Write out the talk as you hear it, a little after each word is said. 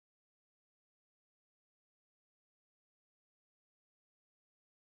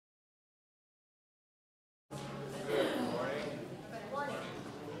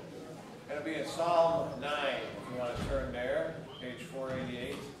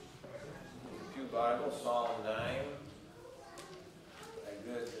Bible, Psalm 9, a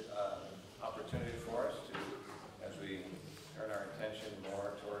good opportunity for us to, as we turn our attention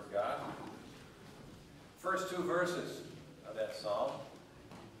more toward God. First two verses of that psalm.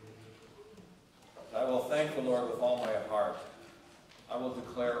 I will thank the Lord with all my heart. I will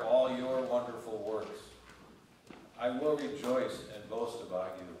declare all your wonderful works. I will rejoice and boast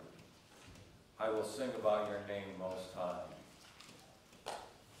about you. I will sing about your name most high.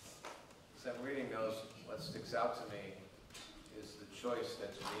 As I'm reading those, what sticks out to me is the choice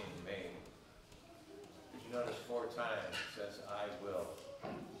that's being made. Did you notice 4 times it says, I will.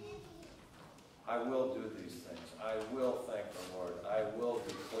 I will do these things. I will thank the Lord. I will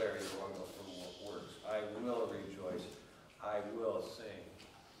declare your wonderful works. I will rejoice. I will sing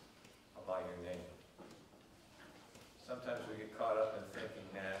about your name. Sometimes we get caught up in thinking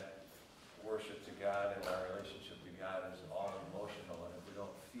that worship to God and our relationship to God is all emotional, and if we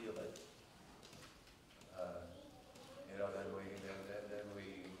don't feel it, then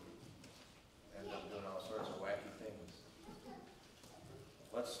we end up doing all sorts of wacky things.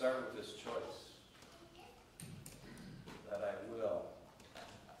 Let's start with this choice that I will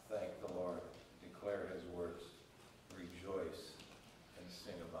thank the Lord, declare his works, rejoice, and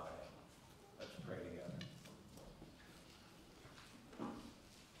sing about it. Let's pray together.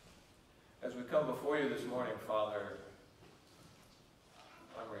 As we come before you this morning, Father,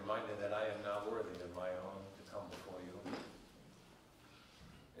 I'm reminded that I am not worthy of my own to come before you.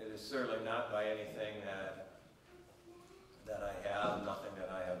 It is certainly not by anything that I have, nothing that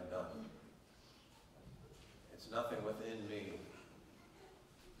I have done. It's nothing within me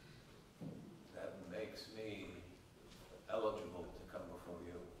that makes me eligible to come before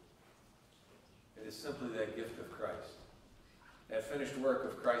you. It is simply that gift of Christ, that finished work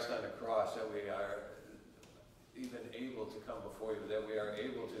of Christ on the cross, that we are even able to come before you, that we are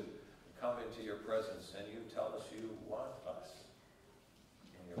able to come into your presence, and you tell us you want us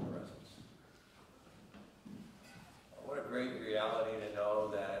in your presence. What a great reality to know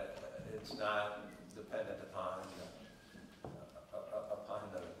that it's not dependent upon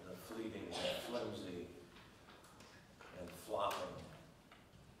the fleeting and flimsy and flopping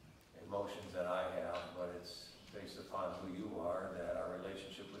emotions that I have, but it's based upon who you are, that our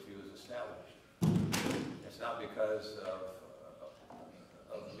relationship with you is established. It's not because of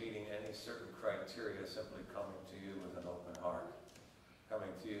meeting any certain criteria, simply coming to you with an open heart,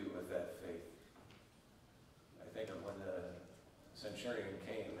 coming to you with that faith. I think of when the centurion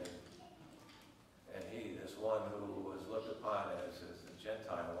came and he, this one who was looked upon as a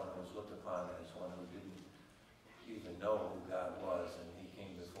Gentile, one who was looked upon as one who didn't even know who God was, and he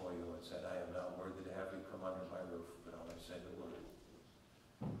came before you and said, I am not worthy to have you come under my roof, but only say the word.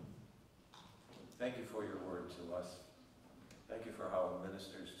 Thank you for your word to us. Thank you for how it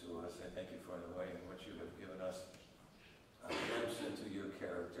ministers to us. I thank you for the way in which you have given us a glimpse into your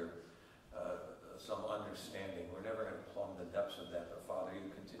character, some understanding. We're never going to plumb the depths of that, but Father, you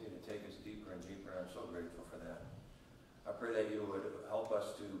continue to take us deeper and deeper, and I'm so grateful for that. I pray that you would help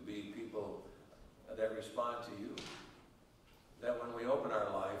us to be people that respond to you, that when we open our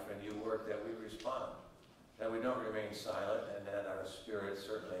life and you work, that we respond, that we don't remain silent, and that our spirit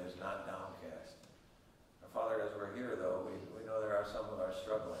certainly is not downcast. Father, as we're here, though, we know there are some who are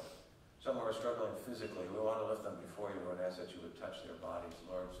struggling. Some who are struggling physically. We want to lift them before you and ask that you would touch their bodies,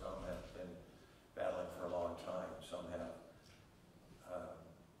 Lord. Some have been battling for a long time. Some have,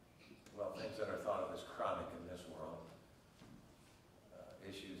 things that are thought of as chronic in this world.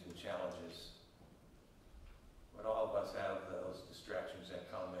 Issues and challenges. But all of us have those distractions that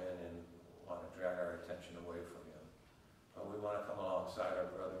come in and want to drag our attention away from you. But we want to come alongside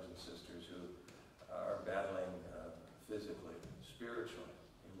our brothers and sisters who are battling physically, spiritually,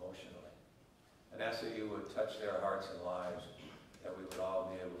 emotionally. And ask that you would touch their hearts and lives, that we would all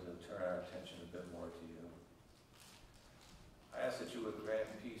be able to turn our attention a bit more to you. I ask that you would grant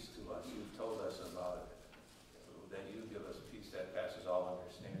peace to us. You've told us about it, that you give us peace that passes all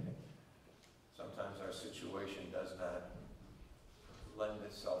understanding. Sometimes our situation does not lend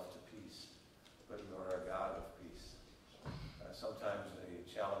itself to peace, but you are a God of peace. Sometimes the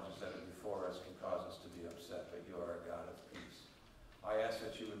challenges that are before us can cause us to be upset, but you are a God of peace. I ask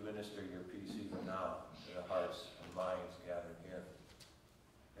that you would minister your peace even now to the hearts and minds gathered here,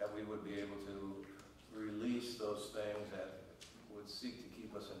 that we would be able to release those things that would seek to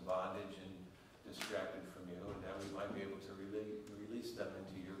keep us in bondage and distracted from you, and that we might be able to release them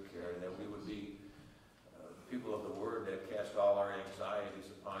into your care, that we would be people of the word that cast all our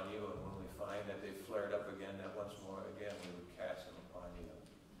anxieties upon you, and when we find that they've flared up again, that once more again we would cast them upon you,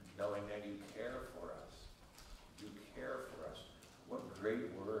 knowing that you care for us. You care for us. What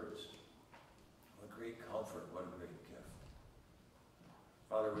great words great comfort. What a great gift.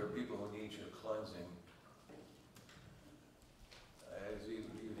 Father, we're people who need your cleansing. As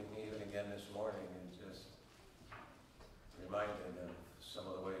even again this morning, and just reminded of some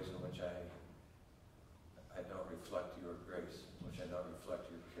of the ways in which I don't reflect your grace, in which I don't reflect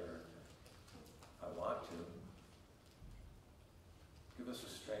your character. I want to. Give us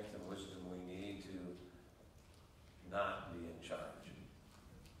the strength and wisdom we need to not be in charge,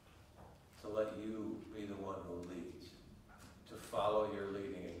 to let you be the one who leads, to follow your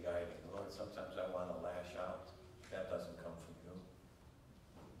leading and guiding. Lord, sometimes I want to lash out. That doesn't come from you.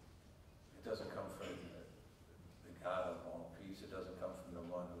 It doesn't come from the God of all peace. It doesn't come from the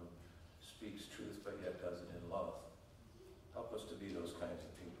one who speaks truth but yet does it in love. Help us to be those kinds of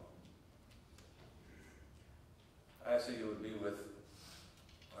people. I ask that you would be with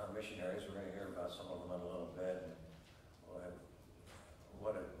our missionaries. We're going to hear about some of them in a little bit. And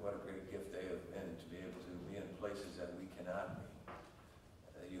what a great gift they have been to be able to be in places that we cannot be.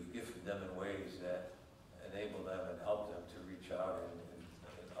 You've gifted them in ways that enable them and help them to reach out in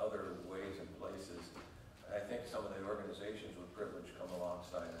other ways and places. And I think some of the organizations with privilege come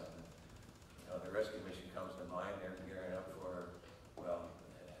alongside of it. You know, the rescue mission comes to mind. They're gearing up for, well,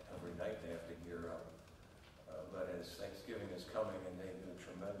 every night they have to gear up. But as Thanksgiving is coming and they do a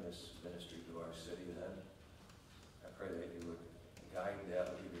tremendous ministry to our city then, I pray that you would guide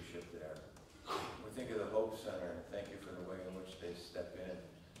that leadership there. We think of the Hope Center, and thank you for the way in which they step in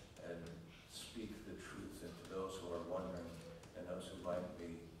and speak the truth into those who are wondering and those who might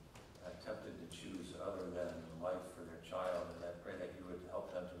be tempted to choose other than life for their child. And I pray that you would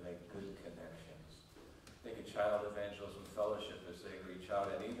help them to make good connections. Think of Child Evangelism Fellowship as they reach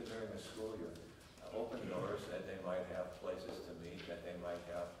out, and even during the school year, open doors that they might have places to meet, that they might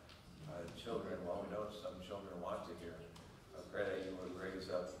have children. Well, we know some children want to hear. I pray that you would raise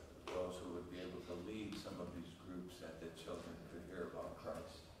up those who would be able to lead some of these groups that the children could hear about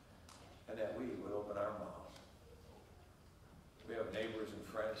Christ. And that we would open our mouths. We have neighbors and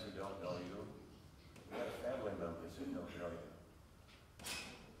friends who don't know you. We have family members who don't know you.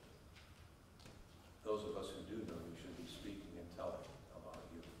 Those of us who do know you should be speaking and telling about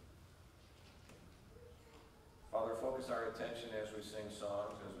you. Father, focus our attention as we sing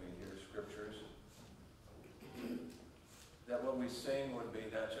songs, as we hear scriptures. That what we sing would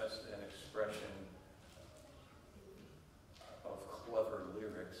be not just an expression of clever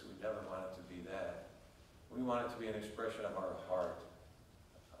lyrics. We never want it to be that. We want it to be an expression of our heart,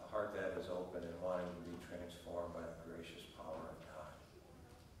 a heart that is open and wanting to be transformed by the gracious power of God.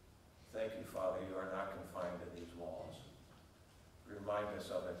 Thank you, Father, you are not confined to these walls. Remind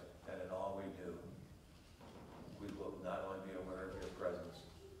us of it, that in all we do, we will not only be aware of your presence,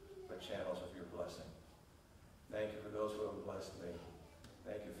 but channels of your blessing. Thank you for those who have blessed me.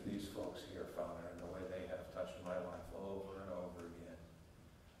 Thank you for these folks here, Father, and the way they have touched my life over and over again.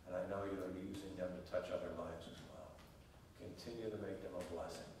 And I know you are using them to touch other lives as well. Continue to make them a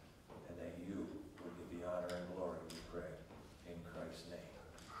blessing, and that you will give the honor and glory, we pray, in Christ's name.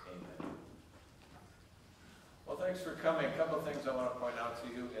 Amen. Well, thanks for coming. A couple of things I want to point out to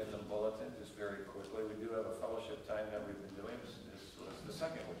you in the bulletin, just very quickly. We do have a fellowship time that we've been doing. This was the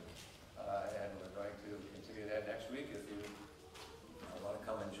second week. And we're going to continue that next week. If you want to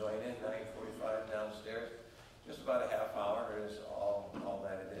come and join in, 9:45 downstairs. Just about a half hour is all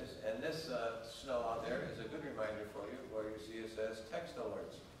that it is. And this snow out there is a good reminder for you, where you see it says text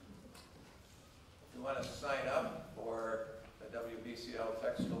alerts. If you want to sign up for the WBCL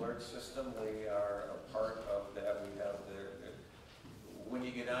text alert system, we are a part of that. We have when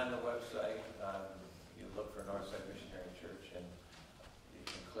you get on the website, you look for Northside Missionary Church, and you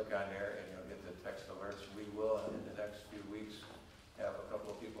can click on there and you'll get the text alerts. We will, in the next few weeks, have a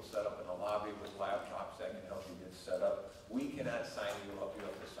couple of people set up in the lobby with laptops that can help you get set up. We cannot sign you up. You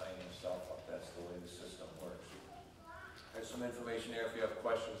have to sign yourself up. That's the way the system works. There's some information there. If you have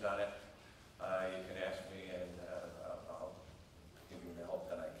questions on it, you can ask me, and I'll give you the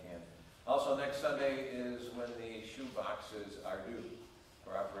help that I can. Also, next Sunday is when the shoe boxes are due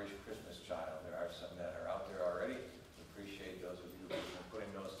for Operation Christmas Child. There are some that are out there already. We appreciate those of you who are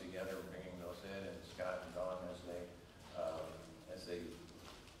putting those together, bringing those in, and Scott and Dawn as they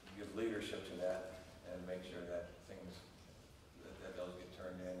give leadership to that and make sure that things, that those get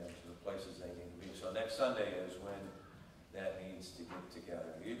turned in into the places they need to be. So next Sunday is when that needs to get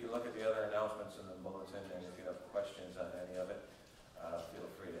together. You can look at the other announcements in the bulletin, and if you have questions on any of it, feel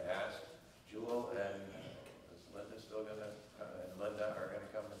free to ask. Jewel and is Linda still going to, and Linda are going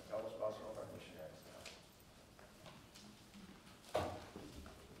to come and tell us about some of our missionaries now.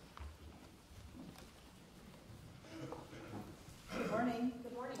 Good morning.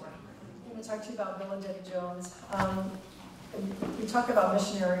 Good morning. to talk to you about Bill and Debbie Jones. We talk about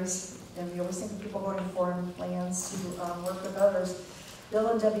missionaries, and we always think of people going to foreign lands to work with others. Bill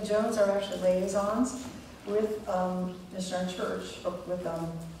and Debbie Jones are actually liaisons with Missionary Church, with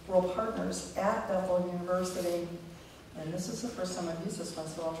World Partners at Bethel University. And this is the first time I've used this one,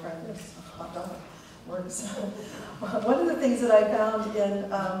 so I'll try this. Hot dog works. One of the things that I found in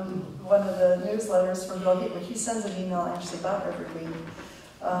one of the newsletters from Bill, he sends an email actually about every week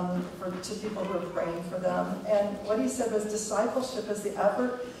to people who are praying for them. And what he said was discipleship is the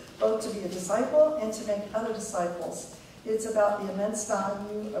effort both to be a disciple and to make other disciples. It's about the immense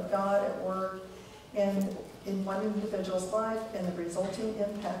value of God at work in one individual's life and the resulting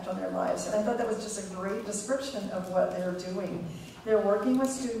impact on their lives. And I thought that was just a great description of what they're doing. They're working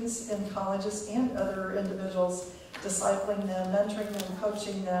with students in colleges and other individuals, discipling them, mentoring them,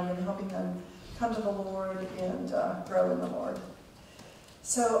 coaching them, and helping them come to the Lord and grow in the Lord.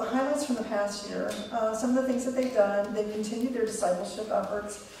 So highlights from the past year, some of the things that they've done, they've continued their discipleship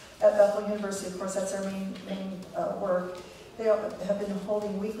efforts at Bethel University. Of course, that's their main work. They have been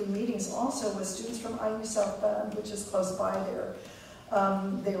holding weekly meetings also with students from IU South Bend, which is close by there.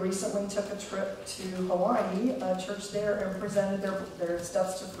 They recently took a trip to Hawaii, a church there, and presented their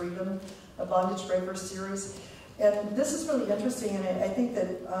Steps to Freedom, a Bondage Breaker series. And this is really interesting, and I think that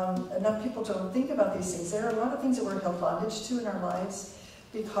enough people don't think about these things. There are a lot of things that we're held bondage to in our lives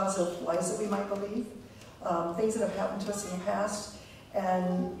because of lies that we might believe, things that have happened to us in the past.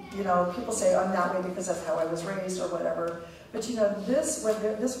 And, you know, people say, I'm that way because that's how I was raised or whatever. But, you know, this work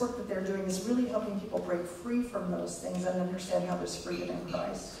that they're doing is really helping people break free from those things and understand how there's freedom in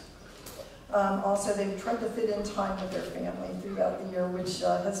Christ. Also, they've tried to fit in time with their family throughout the year, which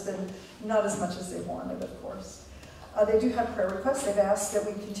has been not as much as they wanted, of course. They do have prayer requests. They've asked that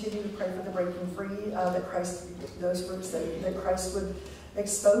we continue to pray for the breaking free, that Christ, those groups, that Christ would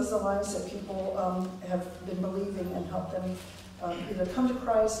expose the lies that people have been believing and help them either come to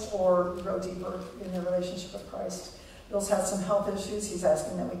Christ or grow deeper in their relationship with Christ. Bill's had some health issues. He's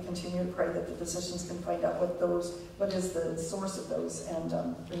asking that we continue to pray that the physicians can find out what is the source of those and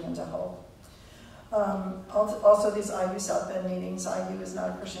bring them to help. Also, these IU South Bend meetings. IU is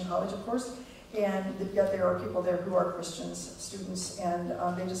not a Christian college, of course, and yet there are people there who are Christians, students, and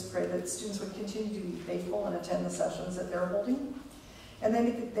they just pray that students would continue to be faithful and attend the sessions that they're holding. And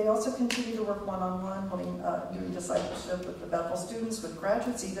then they also continue to work one-on-one, doing discipleship with the Bethel students, with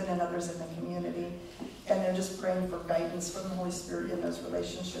graduates even, and others in the community. And they're just praying for guidance from the Holy Spirit in those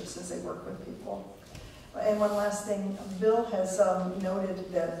relationships as they work with people. And one last thing, Bill has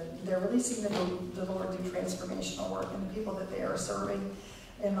noted that they're releasing the Lord do transformational work in the people that they are serving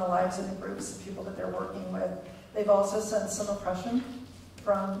in the lives of the groups of people that they're working with. They've also sensed some oppression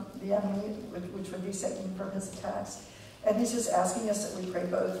from the enemy, which would be Satan from his attacks. And he's just asking us that we pray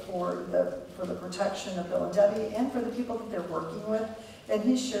both for the protection of Bill and Debbie and for the people that they're working with. And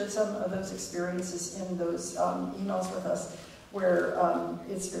he shared some of those experiences in those emails with us where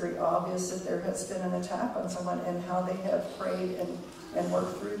it's very obvious that there has been an attack on someone and how they have prayed and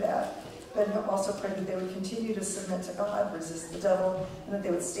worked through that. But he also prayed that they would continue to submit to God, resist the devil, and that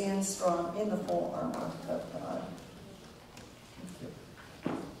they would stand strong in the full armor of God.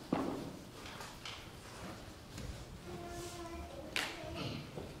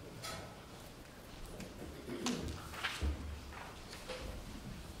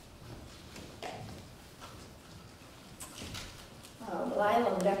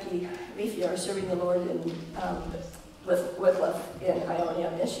 Lyle and Becky Reefy are serving the Lord with Wycliffe in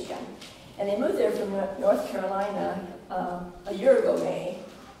Ionia, Michigan. And they moved there from North Carolina a year ago, May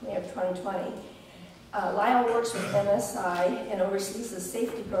of 2020. Lyle works with MSI and oversees the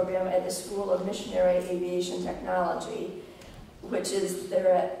safety program at the School of Missionary Aviation Technology, which is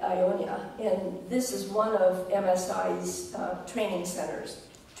there at Ionia. And this is one of MSI's training centers,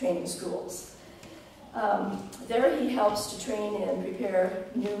 training schools. There he helps to train and prepare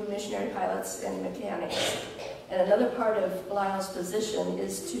new missionary pilots and mechanics. And another part of Lyle's position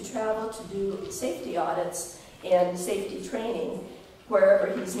is to travel to do safety audits and safety training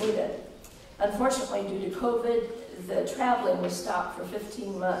wherever he's needed. Unfortunately, due to COVID, the traveling was stopped for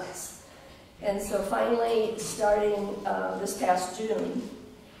 15 months. And so finally, starting this past June,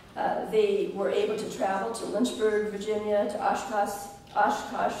 they were able to travel to Lynchburg, Virginia, to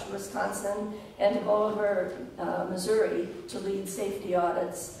Oshkosh, Wisconsin, and to Bolivar, Missouri to lead safety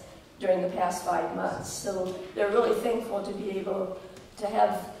audits during the past 5 months. So they're really thankful to be able to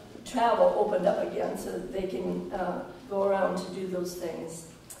have travel opened up again so that they can go around to do those things.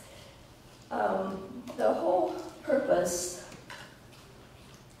 The whole purpose,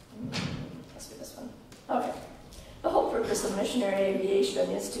 let's do this one. Okay. The whole purpose purpose of missionary aviation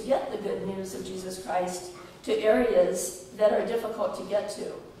is to get the good news of Jesus Christ to areas that are difficult to get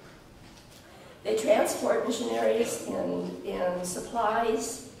to. They transport missionaries and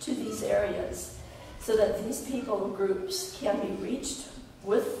supplies to these areas so that these people groups can be reached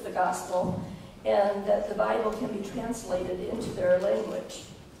with the gospel and that the Bible can be translated into their language.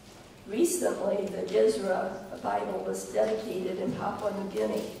 Recently, the Isra Bible was dedicated in Papua New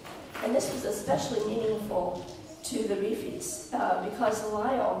Guinea, and this was especially meaningful to the Reefs because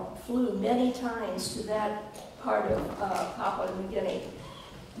Lyle flew many times to that part of Papua New Guinea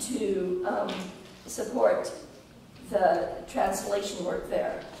to support the translation work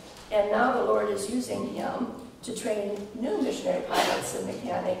there. And now the Lord is using him to train new missionary pilots and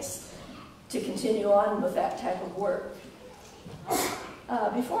mechanics to continue on with that type of work.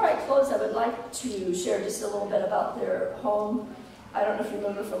 Before I close, I would like to share just a little bit about their home. I don't know if you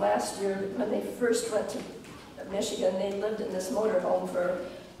remember from last year, when they first went to Michigan, they lived in this motorhome for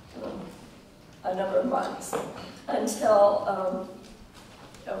a number of months until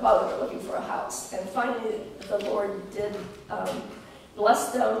while they were looking for a house. And finally, the Lord did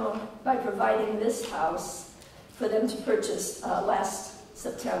bless them by providing this house for them to purchase last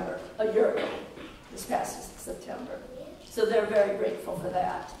September, a year ago, this past September. So they're very grateful for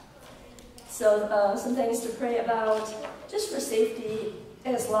that. So some things to pray about, just for safety,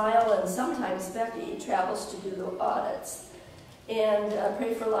 as Lyle and sometimes Becky travels to do the audits. And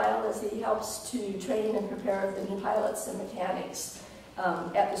pray for Lyle as he helps to train and prepare the new pilots and mechanics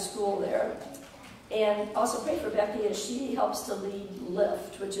at the school there. And also pray for Becky as she helps to lead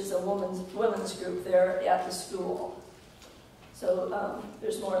LIFT, which is a women's group there at the school. So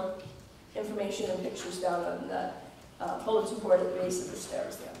there's more information and pictures down on the bulletin board at the base of the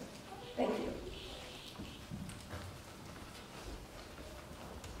stairs there. Thank you.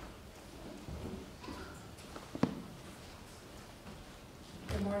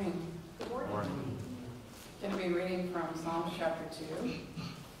 Good morning. Good morning. Morning. I'm going to be reading from Psalms chapter 2.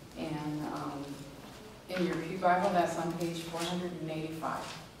 And in your Pew Bible, that's on page 485.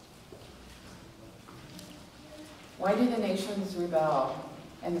 Why do the nations rebel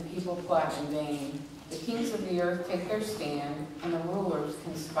and the people plot in vain? The kings of the earth take their stand, and the rulers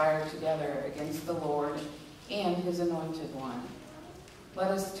conspire together against the Lord and his anointed one.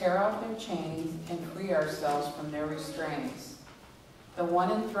 Let us tear off their chains and free ourselves from their restraints. The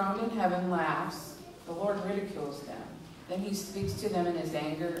one enthroned in heaven laughs, the Lord ridicules them. Then he speaks to them in his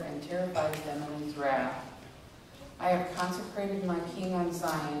anger and terrifies them in his wrath. I have consecrated my king on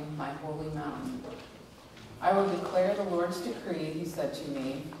Zion, my holy mountain. I will declare the Lord's decree, he said to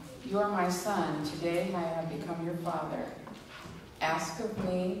me. You are my son, today I have become your father. Ask of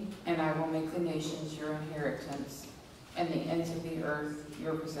me, and I will make the nations your inheritance, and the ends of the earth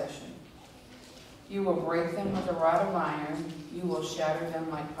your possession. You will break them with a rod of iron, you will shatter them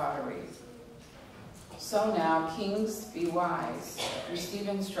like pottery. So now, kings, be wise, receive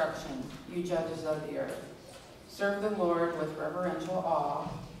instruction, you judges of the earth. Serve the Lord with reverential awe,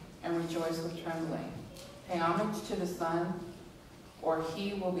 and rejoice with trembling. Pay homage to the Son, or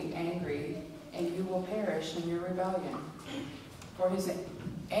he will be angry, and you will perish in your rebellion. For his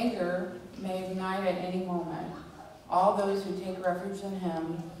anger may ignite at any moment. All those who take refuge in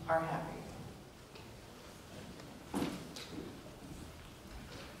him are happy.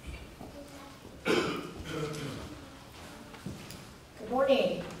 Good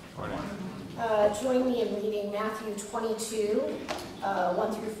morning. Morning. Join me in reading Matthew 22,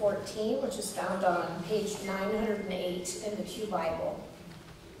 1 through 14, which is found on page 908 in the Pew Bible.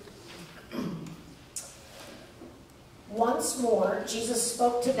 Once more, Jesus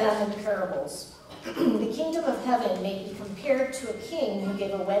spoke to them in parables. The kingdom of heaven may be compared to a king who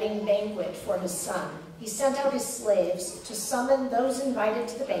gave a wedding banquet for his son. He sent out his slaves to summon those invited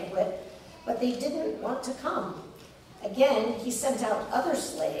to the banquet, but they didn't want to come. Again, he sent out other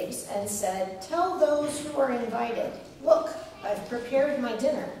slaves and said, tell those who are invited, look, I've prepared my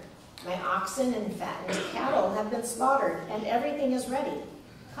dinner. My oxen and fattened cattle have been slaughtered, and everything is ready.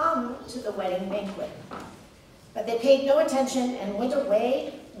 Come to the wedding banquet. But they paid no attention and went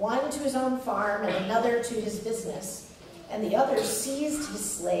away, one to his own farm and another to his business. And the others seized his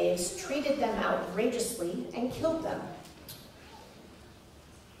slaves, treated them outrageously, and killed them.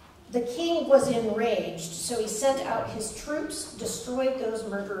 The king was enraged, so he sent out his troops, destroyed those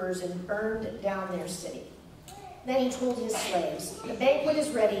murderers, and burned down their city. Then he told his slaves, the banquet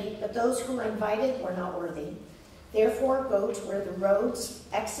is ready, but those who were invited were not worthy. Therefore, go to where the roads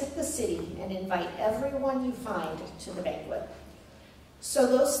exit the city and invite everyone you find to the banquet. So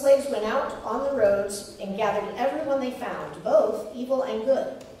those slaves went out on the roads and gathered everyone they found, both evil and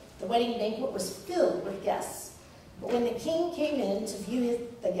good. The wedding banquet was filled with guests. But when the king came in to view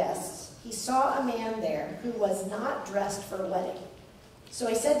the guests, he saw a man there who was not dressed for a wedding. So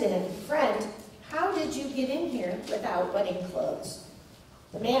he said to him, "Friend, how did you get in here without wedding clothes?"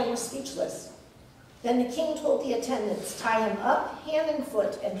 The man was speechless. Then the king told the attendants, "Tie him up, hand and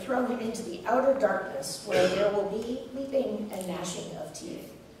foot, and throw him into the outer darkness, where there will be weeping and gnashing of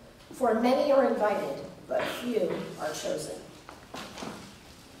teeth. For many are invited, but few are chosen."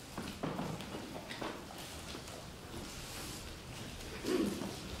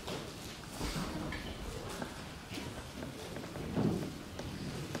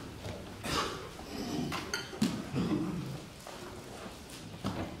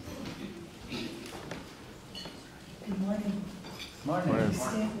 Good morning. Morning.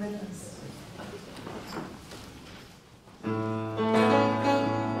 Stand with us.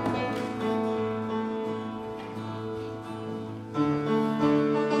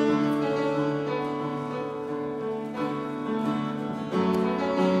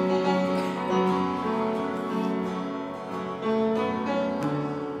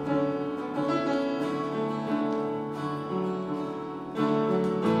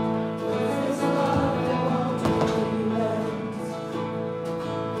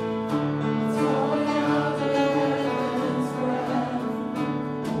 It's falling out of heaven's breath.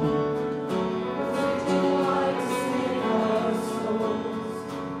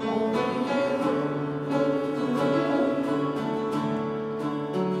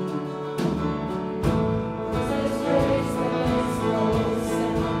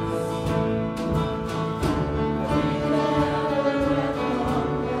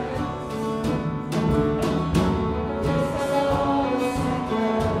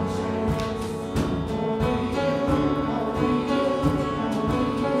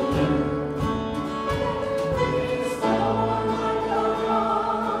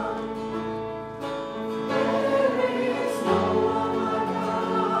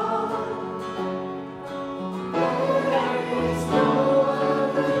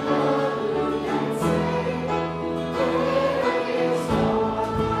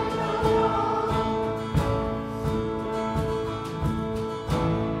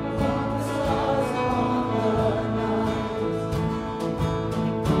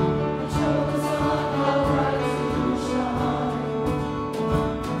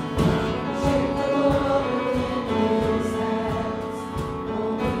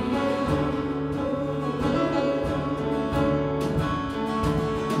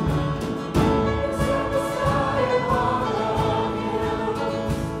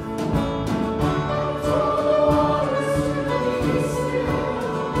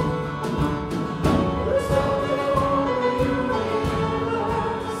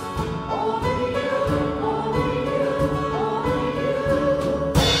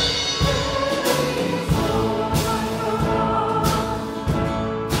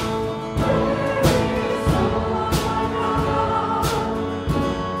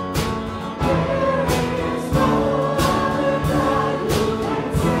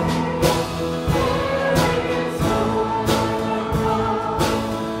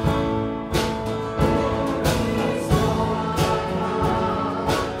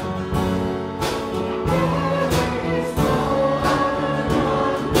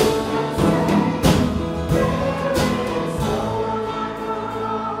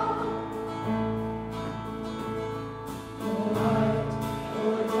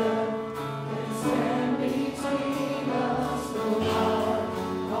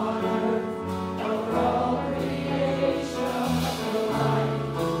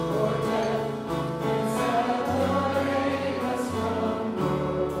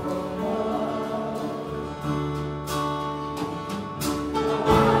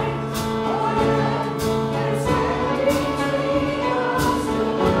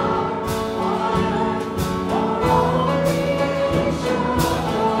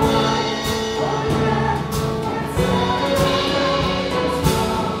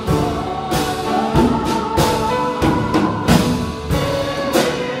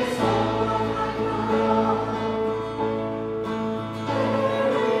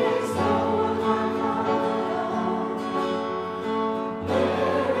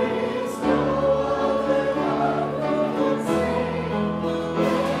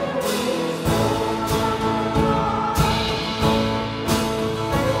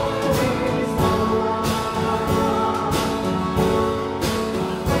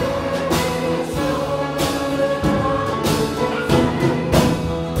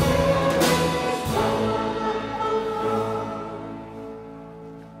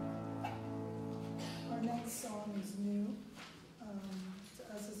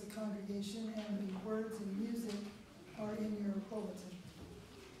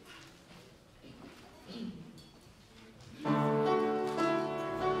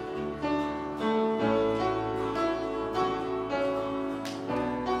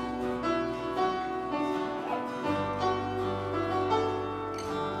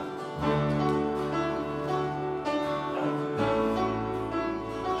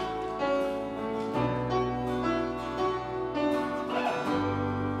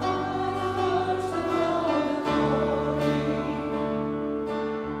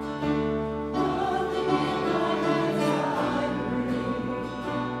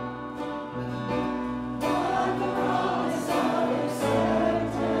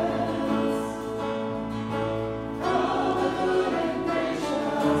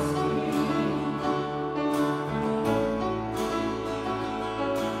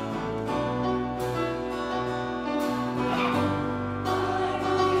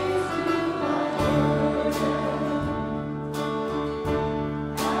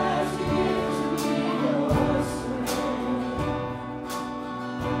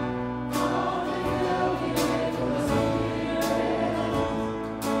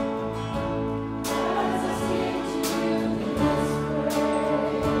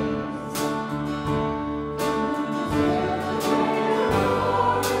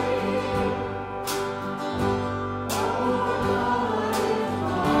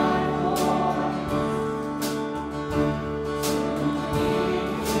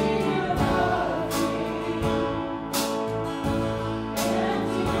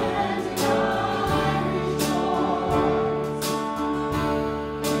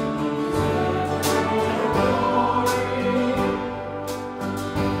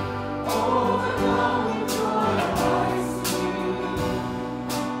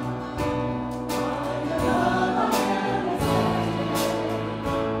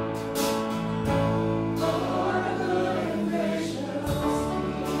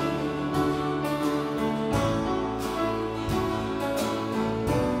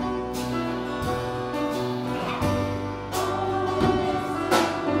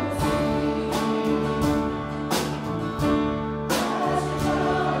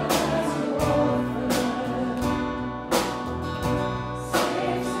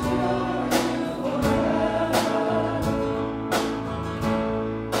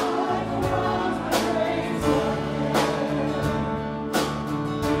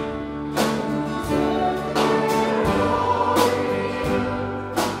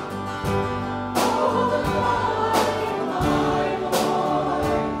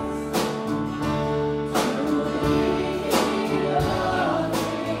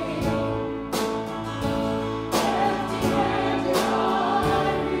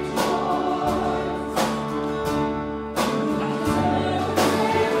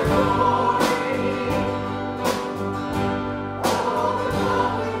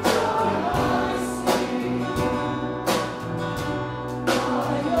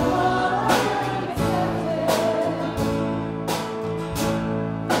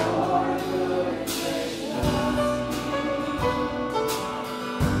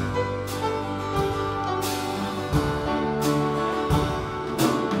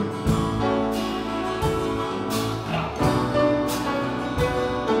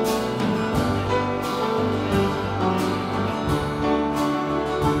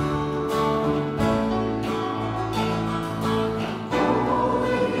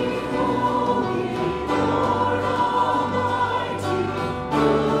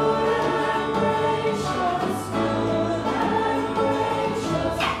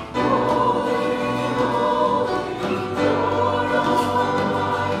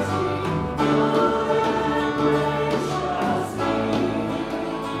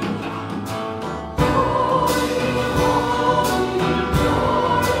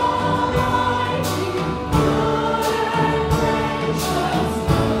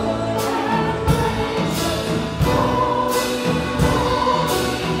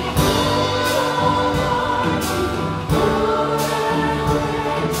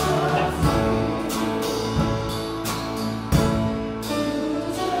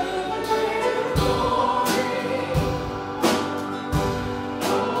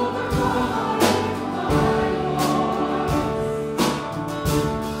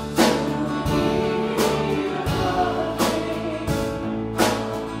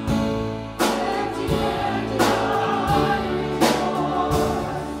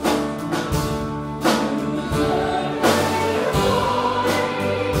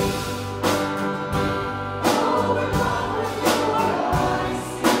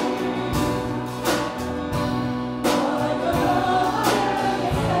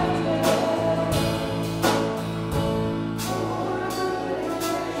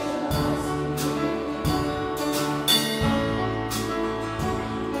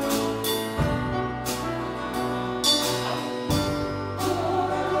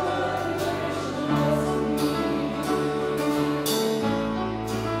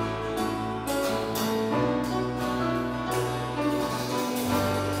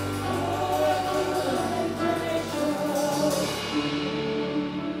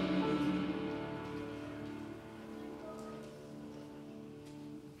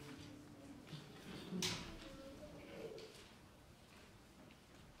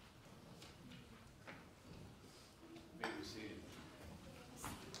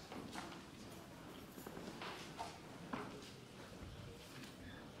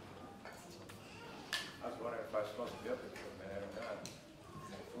 if I was supposed to be up there for a minute or not.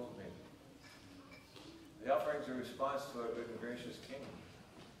 They fooled me. The offering's a response to our good and gracious King.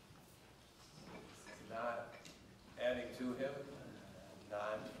 Not adding to him,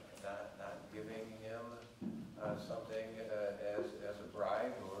 not giving him something as a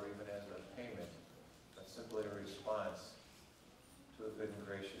bribe or even as a payment, but simply a response to a good and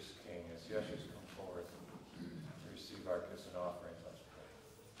gracious King. As the ushers come forward to receive our gifts and offerings, let's pray.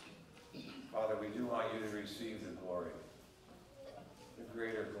 Father, we do want you to receive the glory, the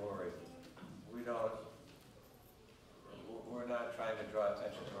greater glory. We're not trying to draw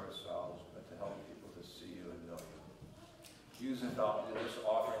attention to ourselves, but to help people to see you and know you. Use this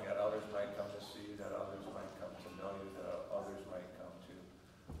offering that others might come to see you, that others might come to know you, that others might come to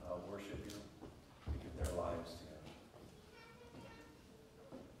worship you, to give their lives to you.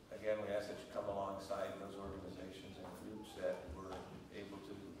 Again, we ask that you come alongside those organizations and groups that we're able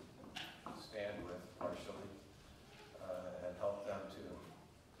to stand with partially and help them to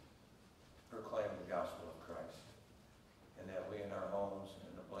proclaim the gospel of Christ. And that we in our homes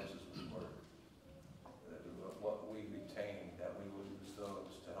and the places we work, that what we retain, that we will use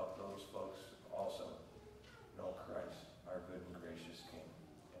those to help those folks also know Christ, our good and gracious King,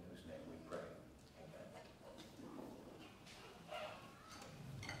 in whose name we pray. Amen.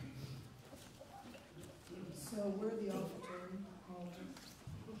 So we're the offertory.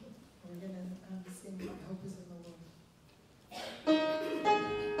 We're going to sing My Hope is in the Lord.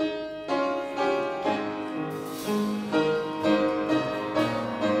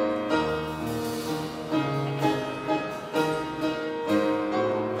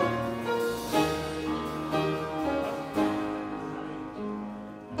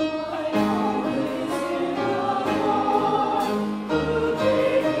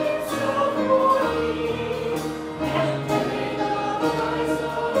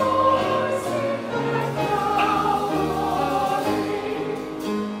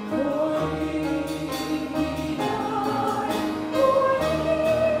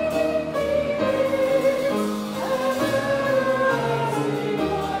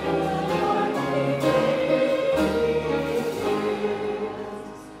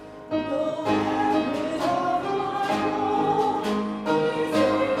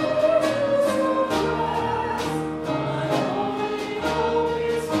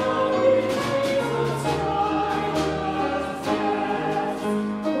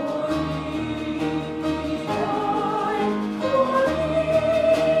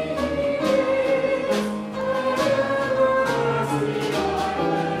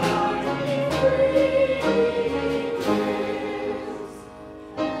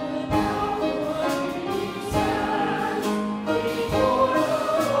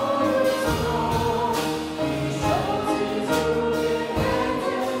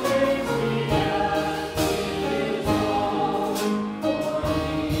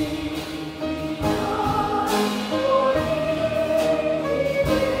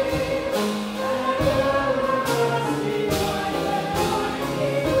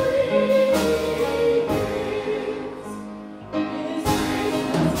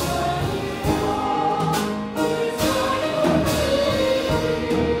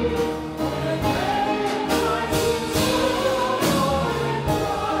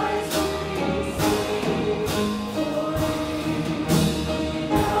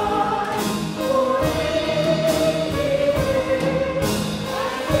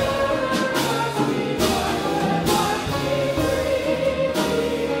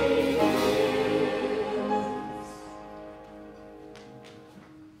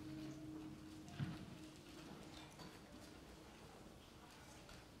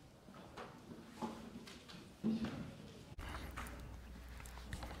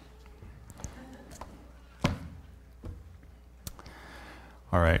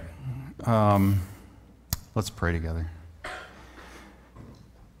 All right. Let's pray together.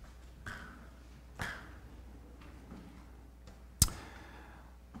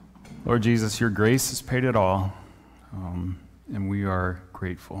 Lord Jesus, your grace has paid it all, and we are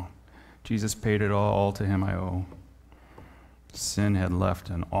grateful. Jesus paid it all to him I owe. Sin had left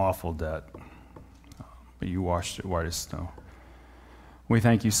an awful debt, but you washed it white as snow. We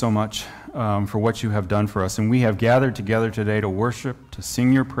thank you so much for what you have done for us, and we have gathered together today to worship, to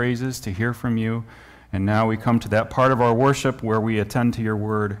sing your praises, to hear from you, and now we come to that part of our worship where we attend to your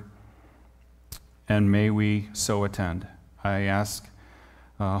word, and may we so attend. I ask,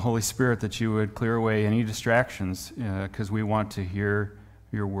 Holy Spirit, that you would clear away any distractions because we want to hear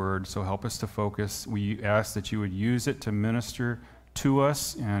your word, so help us to focus. We ask that you would use it to minister to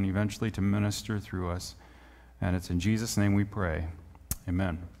us and eventually to minister through us, and it's in Jesus' name we pray.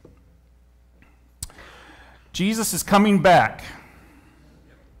 Amen. Jesus is coming back.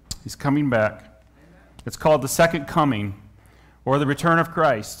 He's coming back. It's called the second coming, or the return of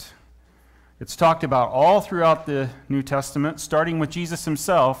Christ. It's talked about all throughout the New Testament, starting with Jesus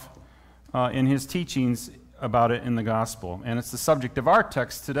himself in his teachings about it in the gospel. And it's the subject of our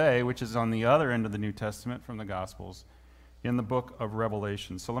text today, which is on the other end of the New Testament from the Gospels, in the book of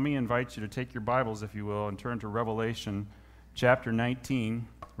Revelation. So let me invite you to take your Bibles, if you will, and turn to Revelation chapter 19.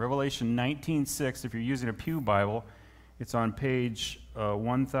 Revelation 19:6, if you're using a Pew Bible, it's on page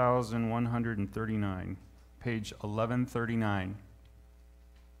 1139, page 1139.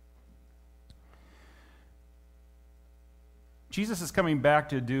 Jesus is coming back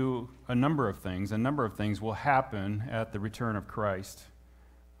to do a number of things. A number of things will happen at the return of Christ.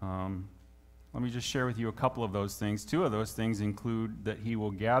 Let me just share with you a couple of those things. Two of those things include that he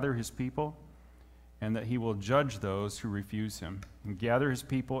will gather his people and that he will judge those who refuse him. And gather his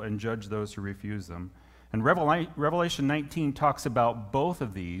people and judge those who refuse them. And Revelation 19 talks about both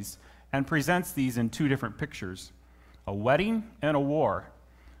of these and presents these in two different pictures: a wedding and a war.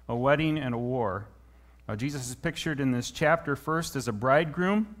 A wedding and a war. Jesus is pictured in this chapter first as a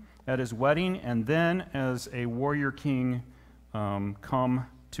bridegroom at his wedding, and then as a warrior king come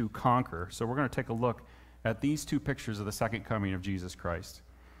to conquer. So we're going to take a look at these two pictures of the second coming of Jesus Christ.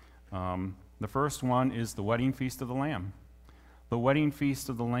 The first one is the wedding feast of the Lamb. The wedding feast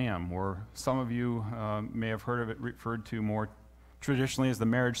of the Lamb, or some of you may have heard of it referred to more traditionally as the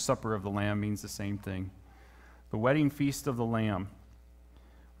marriage supper of the Lamb, means the same thing. The wedding feast of the Lamb.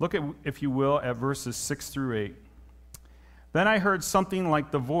 Look at, if you will, at verses 6 through 8. Then I heard something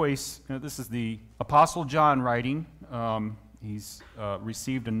like the voice, this is the Apostle John writing. He's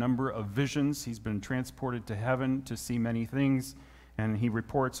received a number of visions. He's been transported to heaven to see many things, and he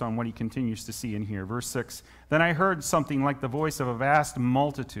reports on what he continues to see in here. Verse 6, Then I heard something like the voice of a vast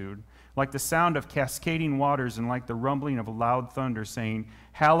multitude, like the sound of cascading waters and like the rumbling of a loud thunder, saying,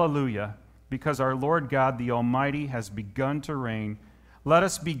 Hallelujah, because our Lord God the Almighty has begun to reign. Let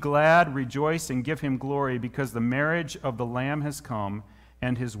us be glad, rejoice, and give him glory, because the marriage of the Lamb has come,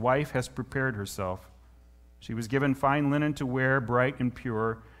 and his wife has prepared herself. She was given fine linen to wear, bright and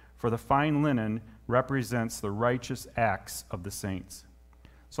pure, for the fine linen represents the righteous acts of the saints.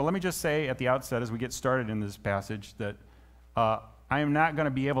 So let me just say at the outset, as we get started in this passage, that I am not going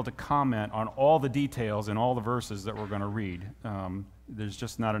to be able to comment on all the details in all the verses that we're going to read. There's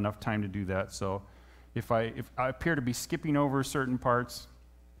just not enough time to do that. So if I appear to be skipping over certain parts,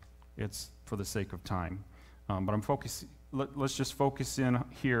 it's for the sake of time. But let's just focus in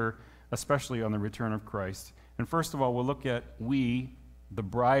here, especially on the return of Christ. And first of all, we'll look at we, the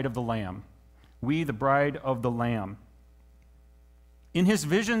bride of the Lamb. We, the bride of the Lamb. In his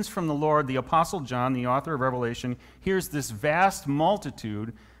visions from the Lord, the Apostle John, the author of Revelation, hears this vast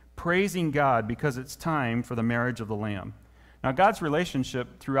multitude praising God because it's time for the marriage of the Lamb. Now, God's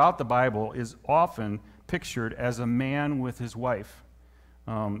relationship throughout the Bible is often pictured as a man with his wife.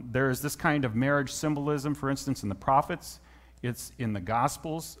 There is this kind of marriage symbolism, for instance, in the prophets. It's in the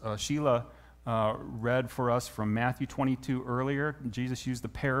Gospels. Sheila read for us from Matthew 22 earlier. Jesus used the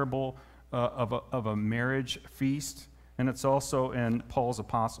parable of a marriage feast, and it's also in Paul's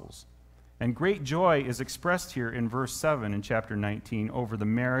epistles. And great joy is expressed here in verse 7 in chapter 19 over the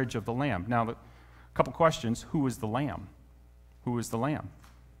marriage of the Lamb. Now, a couple questions. Who is the Lamb? Who is the Lamb?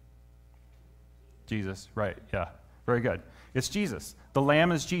 Jesus, right, yeah, very good. It's Jesus. The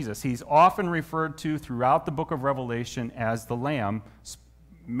Lamb is Jesus. He's often referred to throughout the book of Revelation as the Lamb,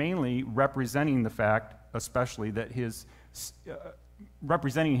 mainly representing the fact, especially, that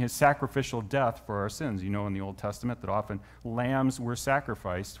representing his sacrificial death for our sins. You know in the Old Testament that often lambs were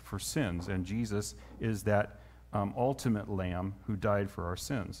sacrificed for sins, and Jesus is that ultimate lamb who died for our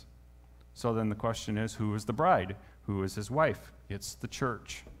sins. So then the question is, who is the bride? Who is his wife? It's the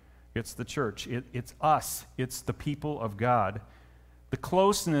church. It's the church. It's us. It's the people of God. The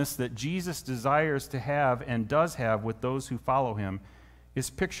closeness that Jesus desires to have and does have with those who follow him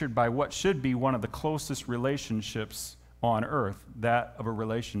is pictured by what should be one of the closest relationships on earth, that of a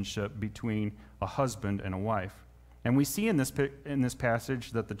relationship between a husband and a wife. And we see in this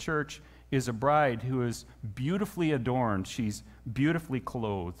passage that the church is a bride who is beautifully adorned. She's beautifully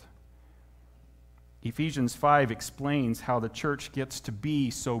clothed. Ephesians 5 explains how the church gets to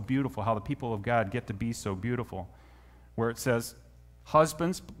be so beautiful, how the people of God get to be so beautiful, where it says,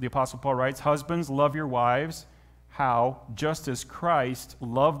 husbands, the Apostle Paul writes, husbands, love your wives. How? Just as Christ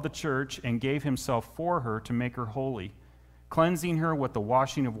loved the church and gave himself for her to make her holy, cleansing her with the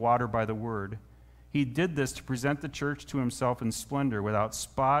washing of water by the word. He did this to present the church to himself in splendor, without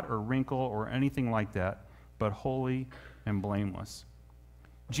spot or wrinkle or anything like that, but holy and blameless.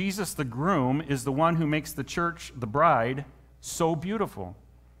 Jesus, the groom, is the one who makes the church, the bride, so beautiful.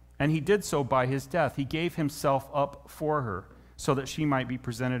 And he did so by his death. He gave himself up for her so that she might be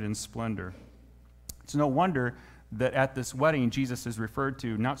presented in splendor. It's no wonder that at this wedding, Jesus is referred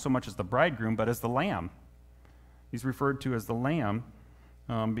to not so much as the bridegroom, but as the lamb. He's referred to as the lamb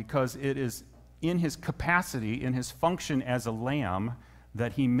because it is in his capacity, in his function as a lamb,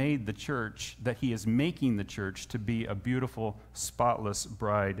 that he made the church, that he is making the church to be a beautiful, spotless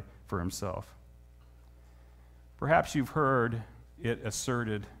bride for himself. Perhaps you've heard it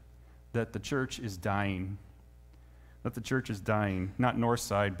asserted that the church is dying. That the church is dying. Not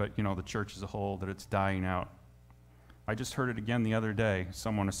Northside, but, the church as a whole, that it's dying out. I just heard it again the other day,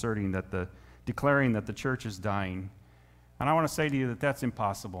 someone asserting declaring that the church is dying. And I want to say to you that that's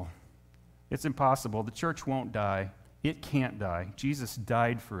impossible. It's impossible. The church won't die. It can't die. Jesus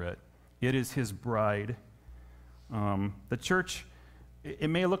died for it. It is his bride. The church, it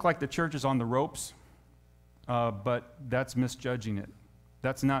may look like the church is on the ropes, but that's misjudging it.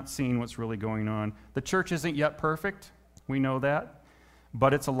 That's not seeing what's really going on. The church isn't yet perfect. We know that.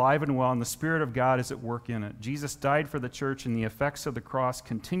 But it's alive and well, and the Spirit of God is at work in it. Jesus died for the church, and the effects of the cross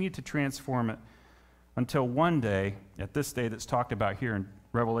continue to transform it until one day, at this day that's talked about here in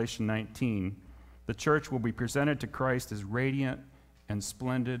Revelation 19, the church will be presented to Christ as radiant and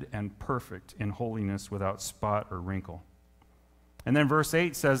splendid and perfect in holiness without spot or wrinkle. And then verse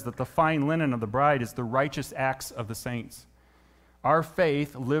 8 says that the fine linen of the bride is the righteous acts of the saints. Our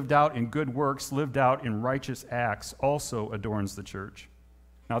faith, lived out in good works, lived out in righteous acts, also adorns the church.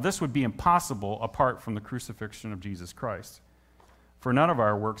 Now, this would be impossible apart from the crucifixion of Jesus Christ. For none of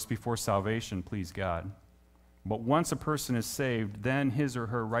our works before salvation please God. But once a person is saved, then his or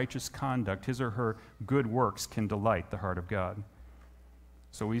her righteous conduct, his or her good works can delight the heart of God.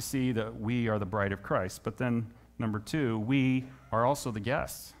 So we see that we are the bride of Christ. But then, number 2, we are also the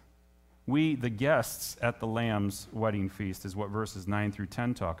guests. We, the guests at the Lamb's wedding feast, is what verses 9 through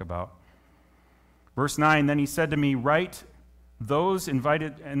 10 talk about. Verse 9, then he said to me, write those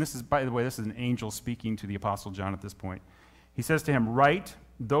invited, and this is, by the way, this is an angel speaking to the Apostle John at this point. He says to him, write,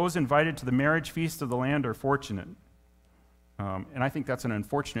 those invited to the marriage feast of the Lamb are fortunate. And I think that's an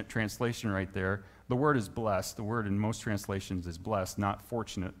unfortunate translation right there. The word is blessed. The word in most translations is blessed, not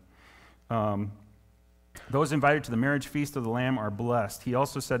fortunate. Those invited to the marriage feast of the Lamb are blessed. He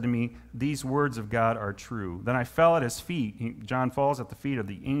also said to me, these words of God are true. Then I fell at his feet. John falls at the feet of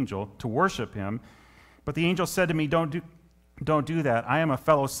the angel to worship him. But the angel said to me, don't do that. I am a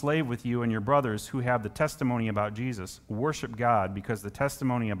fellow slave with you and your brothers who have the testimony about Jesus. Worship God, because the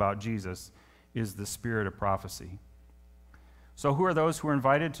testimony about Jesus is the spirit of prophecy. So who are those who are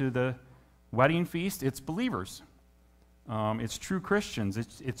invited to the wedding feast? It's believers. It's true Christians.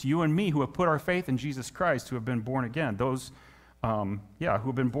 It's you and me who have put our faith in Jesus Christ, who have been born again. Those, who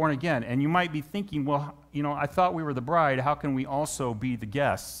have been born again. And you might be thinking, well, I thought we were the bride. How can we also be the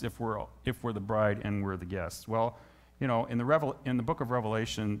guests if we're the bride and we're the guests? Well, in the book of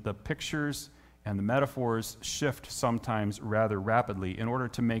Revelation, the pictures and the metaphors shift sometimes rather rapidly in order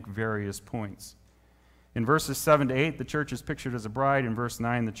to make various points. In verses 7 to 8, the church is pictured as a bride. In verse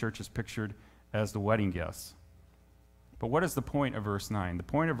 9, the church is pictured as the wedding guests. But what is the point of verse 9? The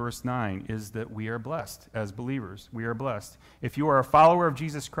point of verse 9 is that we are blessed as believers. We are blessed. If you are a follower of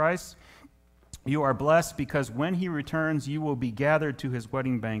Jesus Christ, you are blessed because when he returns, you will be gathered to his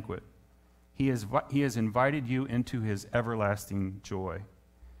wedding banquet. He has invited you into his everlasting joy.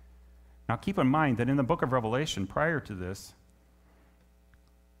 Now keep in mind that in the book of Revelation, prior to this,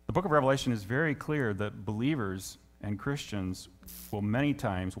 the book of Revelation is very clear that believers and Christians many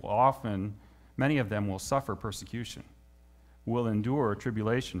of them will suffer persecution, will endure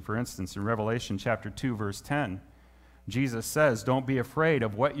tribulation. For instance, in Revelation chapter 2, verse 10, Jesus says, don't be afraid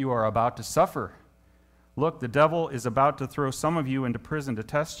of what you are about to suffer. Look, the devil is about to throw some of you into prison to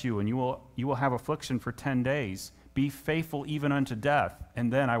test you, and you will have affliction for 10 days. Be faithful even unto death,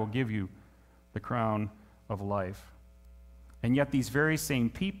 and then I will give you the crown of life. And yet these very same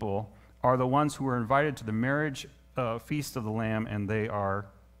people are the ones who are invited to the marriage feast of the Lamb, and they are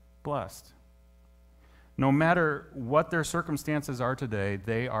blessed. No matter what their circumstances are today,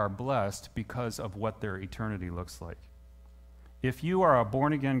 they are blessed because of what their eternity looks like. If you are a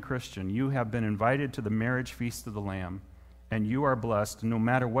born-again Christian, you have been invited to the marriage feast of the Lamb, and you are blessed no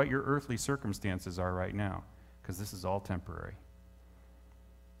matter what your earthly circumstances are right now, because this is all temporary.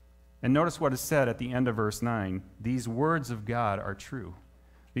 And notice what is said at the end of verse 9. These words of God are true.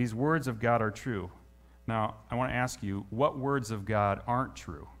 These words of God are true. Now, I want to ask you, what words of God aren't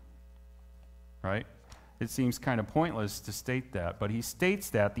true? Right? It seems kind of pointless to state that, but he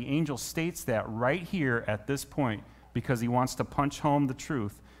states that, the angel states that right here at this point. Because he wants to punch home the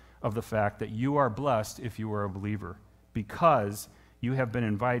truth of the fact that you are blessed if you are a believer, because you have been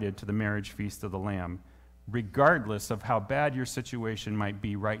invited to the marriage feast of the Lamb, regardless of how bad your situation might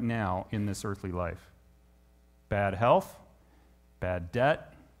be right now in this earthly life. Bad health, bad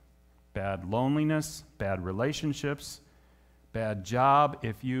debt, bad loneliness, bad relationships, bad job.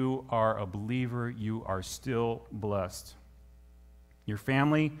 If you are a believer, you are still blessed. Your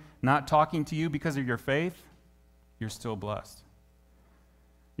family not talking to you because of your faith, you're still blessed.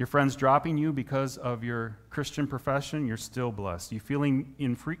 Your friends dropping you because of your Christian profession, you're still blessed. You feeling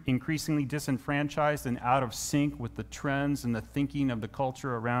increasingly disenfranchised and out of sync with the trends and the thinking of the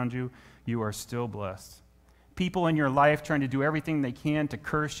culture around you, you are still blessed. People in your life trying to do everything they can to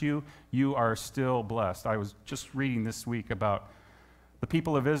curse you, you are still blessed. I was just reading this week about the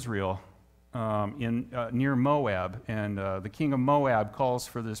people of Israel near Moab, and the king of Moab calls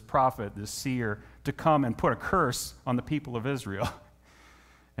for this prophet, this seer, to come and put a curse on the people of Israel.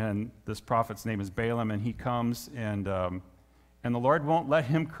 And this prophet's name is Balaam, and he comes, and the Lord won't let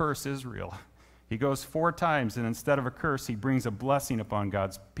him curse Israel. He goes 4 times, and instead of a curse, he brings a blessing upon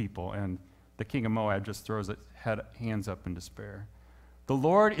God's people, and the king of Moab just throws his hands up in despair. The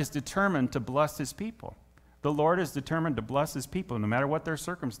Lord is determined to bless his people. The Lord is determined to bless his people, no matter what their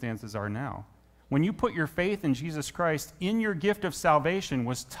circumstances are now. When you put your faith in Jesus Christ, in your gift of salvation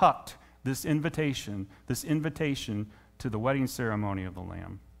was tucked this invitation to the wedding ceremony of the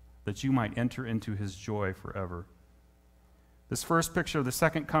Lamb, that you might enter into his joy forever. This first picture of the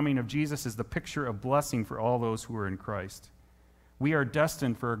second coming of Jesus is the picture of blessing for all those who are in Christ. We are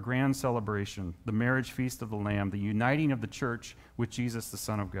destined for a grand celebration, the marriage feast of the Lamb, the uniting of the church with Jesus, the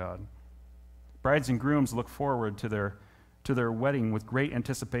Son of God. Brides and grooms look forward to their wedding with great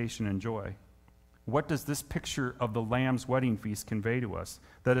anticipation and joy. What does this picture of the Lamb's wedding feast convey to us?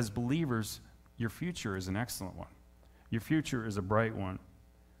 That as believers, your future is an excellent one. Your future is a bright one.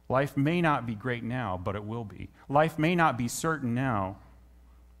 Life may not be great now, but it will be. Life may not be certain now,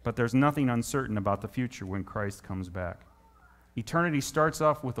 but there's nothing uncertain about the future when Christ comes back. Eternity starts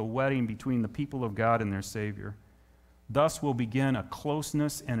off with a wedding between the people of God and their Savior. Thus will begin a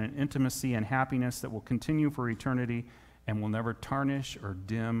closeness and an intimacy and happiness that will continue for eternity and will never tarnish or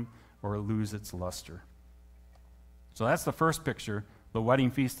dim or lose its luster. So that's the first picture, the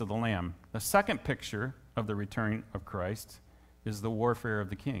wedding feast of the Lamb. The second picture of the return of Christ is the warfare of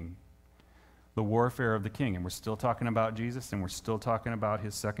the King. The warfare of the King. And we're still talking about Jesus, and we're still talking about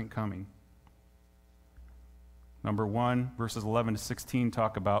his second coming. Number 1, verses 11 to 16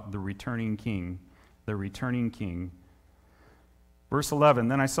 talk about the returning King. The returning King. Verse 11,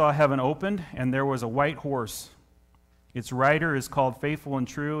 then I saw heaven opened, and there was a white horse. Its rider is called Faithful and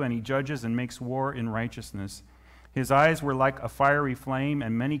True, and he judges and makes war in righteousness. His eyes were like a fiery flame,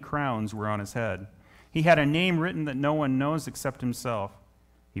 and many crowns were on his head. He had a name written that no one knows except himself.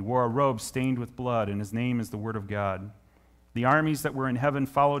 He wore a robe stained with blood, and his name is the Word of God. The armies that were in heaven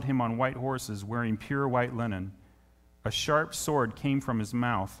followed him on white horses, wearing pure white linen. A sharp sword came from his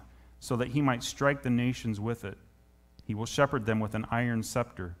mouth, so that he might strike the nations with it. He will shepherd them with an iron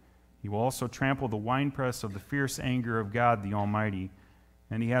scepter. He will also trample the winepress of the fierce anger of God the Almighty.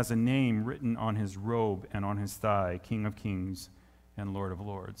 And he has a name written on his robe and on his thigh, King of Kings and Lord of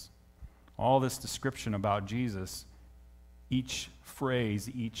Lords. All this description about Jesus, each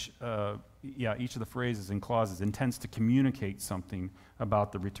of the phrases and clauses intends to communicate something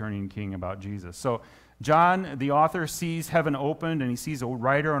about the returning King, about Jesus. So John, the author, sees heaven opened, and he sees a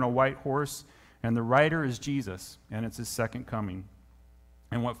rider on a white horse, and the rider is Jesus, and it's his second coming.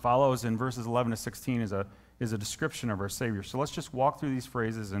 And what follows in verses 11 to 16 is a description of our Savior. So let's just walk through these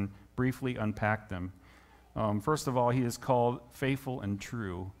phrases and briefly unpack them. First of all, he is called Faithful and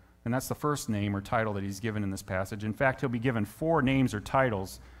True, and that's the first name or title that he's given in this passage. In fact, he'll be given 4 names or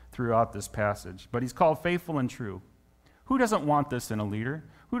titles throughout this passage, but he's called Faithful and True. Who doesn't want this in a leader?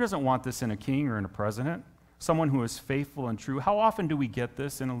 Who doesn't want this in a king or in a president? Someone who is faithful and true. How often do we get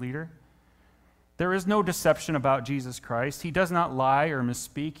this in a leader? There is no deception about Jesus Christ. He does not lie or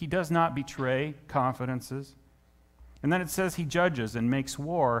misspeak. He does not betray confidences. And then it says he judges and makes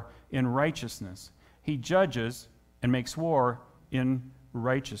war in righteousness. He judges and makes war in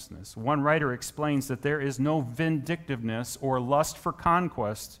righteousness. One writer explains that there is no vindictiveness or lust for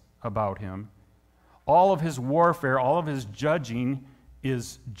conquest about him. All of his warfare, all of his judging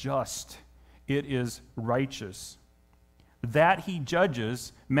is just. It is righteous. That he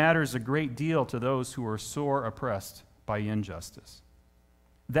judges matters a great deal to those who are sore oppressed by injustice.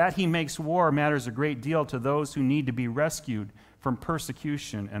 That he makes war matters a great deal to those who need to be rescued from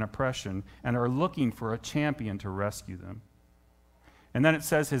persecution and oppression and are looking for a champion to rescue them. And then it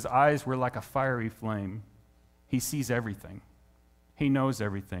says his eyes were like a fiery flame. He sees everything. He knows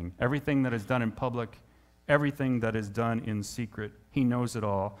everything. Everything that is done in public, everything that is done in secret. He knows it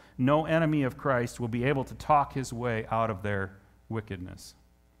all. No enemy of Christ will be able to talk his way out of their wickedness.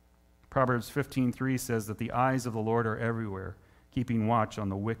 Proverbs 15:3 says that the eyes of the Lord are everywhere, keeping watch on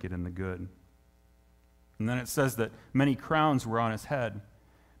the wicked and the good. And then it says that many crowns were on his head.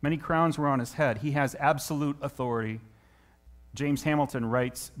 Many crowns were on his head. He has absolute authority. James Hamilton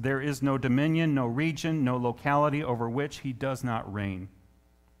writes, "There is no dominion, no region, no locality over which he does not reign."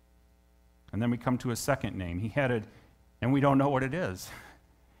 And then we come to his second name. He had it, and we don't know what it is.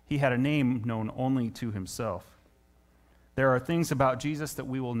 He had a name known only to himself. There are things about Jesus that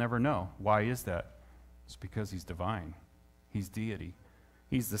we will never know. Why is that? It's because he's divine. He's deity.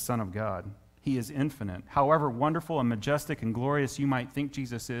 He's the Son of God. He is infinite. However wonderful and majestic and glorious you might think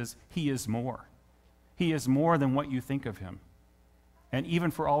Jesus is, he is more. He is more than what you think of him. And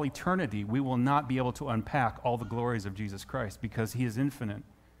even for all eternity, we will not be able to unpack all the glories of Jesus Christ because he is infinite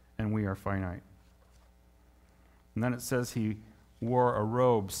and we are finite. And then it says he wore a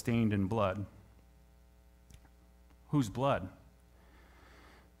robe stained in blood. Whose blood?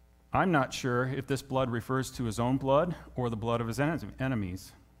 I'm not sure if this blood refers to his own blood or the blood of his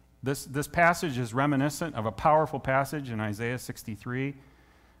enemies. This passage is reminiscent of a powerful passage in Isaiah 63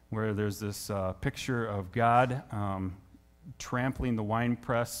 where there's this picture of God trampling the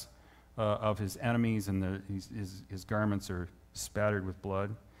winepress of his enemies, and his garments are spattered with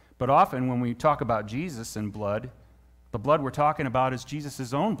blood. But often when we talk about Jesus and blood, the blood we're talking about is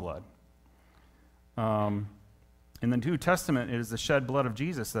Jesus' own blood. In the New Testament, it is the shed blood of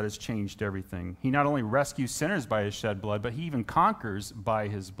Jesus that has changed everything. He not only rescues sinners by his shed blood, but he even conquers by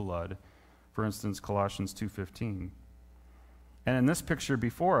his blood. For instance, Colossians 2:15. And in this picture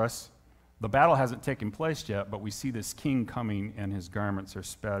before us, the battle hasn't taken place yet, but we see this king coming and his garments are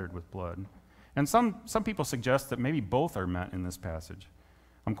spattered with blood. And some people suggest that maybe both are meant in this passage.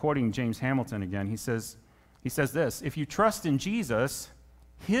 I'm quoting James Hamilton again. He says this, "If you trust in Jesus,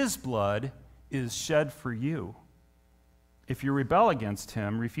 his blood is shed for you. If you rebel against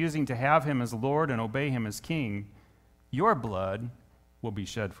him, refusing to have him as Lord and obey him as king, your blood will be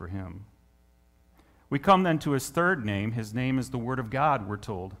shed for him." We come then to his third name. His name is the Word of God, we're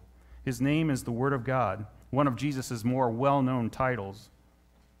told. His name is the Word of God, one of Jesus' more well-known titles.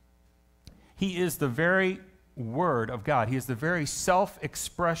 He is the very Word of God. He is the very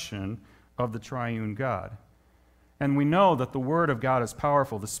self-expression of the triune God. And we know that the Word of God is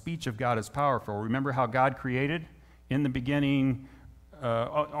powerful. The speech of God is powerful. Remember how God created? In the beginning,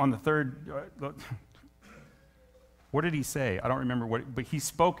 on the third... what did he say? I don't remember but he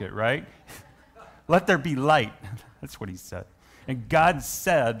spoke it, right? Let there be light. That's what he said. And God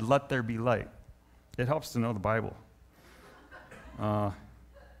said, let there be light. It helps to know the Bible.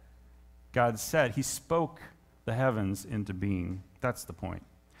 God said, he spoke the heavens into being. That's the point.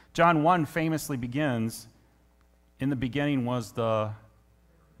 John 1 famously begins, in the beginning was the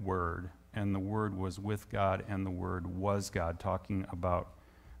Word, and the Word was with God, and the Word was God, talking about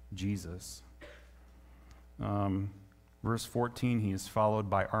Jesus. Verse 14, he is followed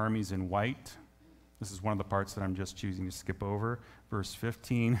by armies in white. This is one of the parts that I'm just choosing to skip over. Verse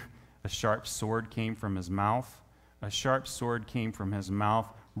 15, a sharp sword came from his mouth. A sharp sword came from his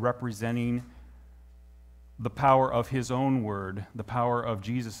mouth, representing the power of his own word, the power of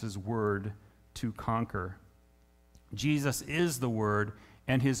Jesus' word to conquer. Jesus is the word,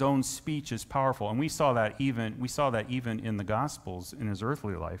 and his own speech is powerful. And we saw that even in the Gospels in his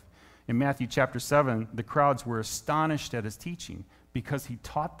earthly life. In Matthew chapter 7, the crowds were astonished at his teaching because he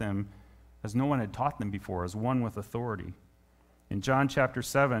taught them as no one had taught them before, as one with authority. In John chapter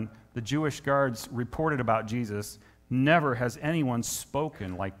 7, the Jewish guards reported about Jesus, "Never has anyone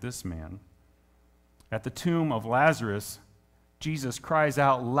spoken like this man." At the tomb of Lazarus, Jesus cries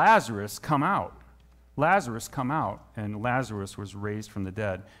out, "Lazarus, come out. Lazarus, come out." And Lazarus was raised from the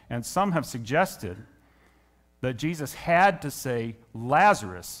dead. And some have suggested that Jesus had to say,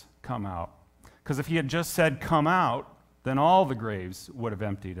 "Lazarus, come out." Because if he had just said, "Come out," then all the graves would have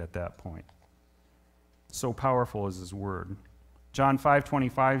emptied at that point. So powerful is his word. John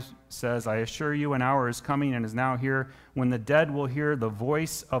 5:25 says, "I assure you, an hour is coming and is now here when the dead will hear the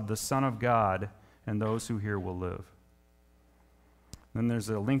voice of the Son of God, and those who hear will live." Then there's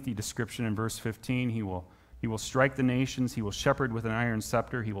a lengthy description in verse 15. He will strike the nations. He will shepherd with an iron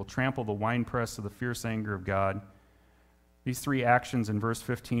scepter. He will trample the winepress of the fierce anger of God. These three actions in verse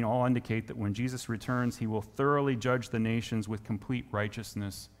 15 all indicate that when Jesus returns, he will thoroughly judge the nations with complete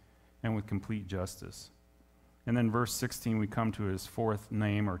righteousness and with complete justice. And then verse 16, we come to his fourth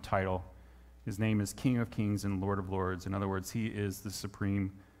name or title. His name is King of Kings and Lord of Lords. In other words, he's the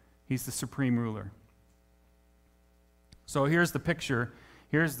supreme ruler. So here's the picture.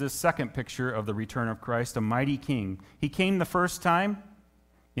 Here's the second picture of the return of Christ, a mighty king. He came the first time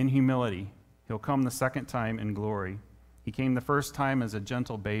in humility. He'll come the second time in glory. He came the first time as a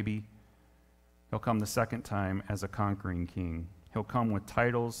gentle baby. He'll come the second time as a conquering king. He'll come with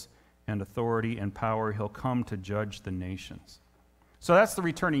titles and authority and power. He'll come to judge the nations. So that's the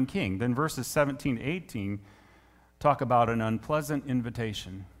returning king. Then verses 17 to 18 talk about an unpleasant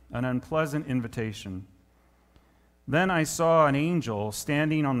invitation. An unpleasant invitation. Then I saw an angel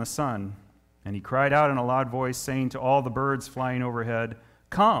standing on the sun, and he cried out in a loud voice, saying to all the birds flying overhead,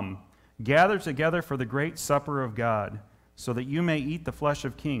 "Come, gather together for the great supper of God, so that you may eat the flesh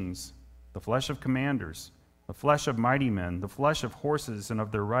of kings, the flesh of commanders, the flesh of mighty men, the flesh of horses and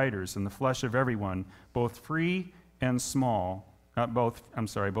of their riders, and the flesh of everyone, both free and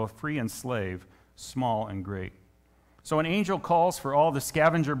free and slave, small and great." So an angel calls for all the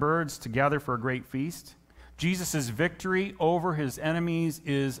scavenger birds to gather for a great feast. Jesus' victory over his enemies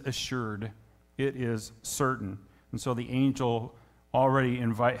is assured. It is certain. And so the angel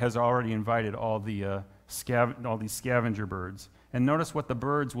has already invited all these scavenger birds. And notice what the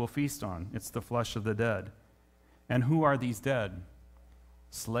birds will feast on. It's the flesh of the dead. And who are these dead?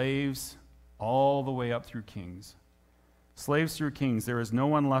 Slaves all the way up through kings. Slaves through kings. There is no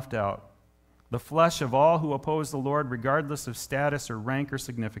one left out. The flesh of all who oppose the Lord, regardless of status or rank or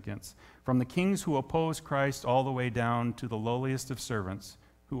significance, from the kings who oppose Christ all the way down to the lowliest of servants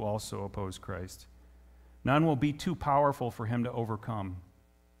who also oppose Christ. None will be too powerful for him to overcome,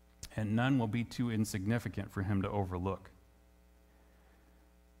 and none will be too insignificant for him to overlook.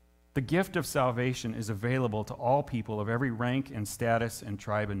 The gift of salvation is available to all people of every rank and status and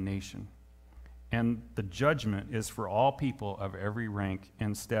tribe and nation. And the judgment is for all people of every rank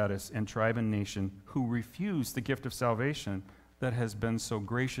and status and tribe and nation who refuse the gift of salvation that has been so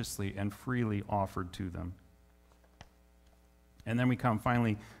graciously and freely offered to them. And then we come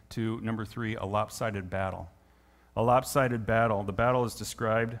finally to number 3, a lopsided battle. A lopsided battle. The battle is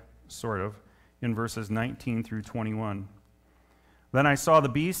described, sort of, in verses 19 through 21. Then I saw the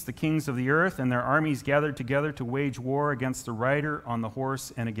beast, the kings of the earth, and their armies gathered together to wage war against the rider on the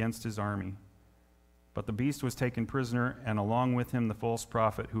horse and against his army. But the beast was taken prisoner, and along with him the false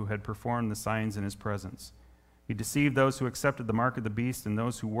prophet who had performed the signs in his presence. He deceived those who accepted the mark of the beast and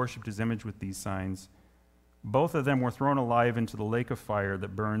those who worshipped his image with these signs. Both of them were thrown alive into the lake of fire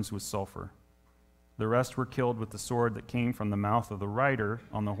that burns with sulfur. The rest were killed with the sword that came from the mouth of the rider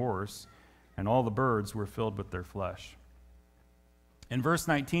on the horse, and all the birds were filled with their flesh. In verse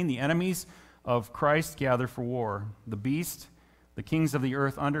 19, the enemies of Christ gather for war. The beast, the kings of the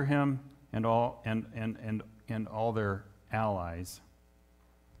earth under him, and all their allies.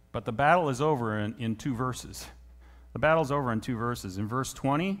 But the battle is over in 2 verses. The battle's over in 2 verses. In verse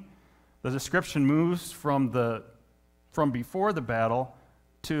 20, the description moves from before the battle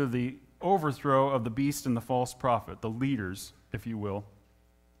to the overthrow of the beast and the false prophet, the leaders, if you will.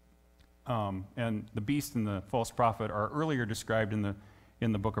 And the beast and the false prophet are earlier described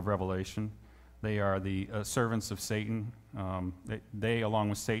in the book of Revelation. They are the servants of Satan. They, along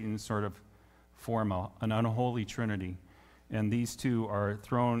with Satan, sort of form an unholy trinity. And these two are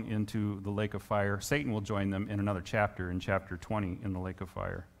thrown into the lake of fire. Satan will join them in another chapter, in chapter 20, in the lake of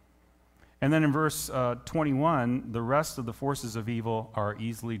fire. And then in verse 21, the rest of the forces of evil are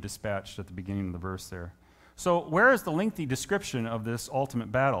easily dispatched at the beginning of the verse there. So where is the lengthy description of this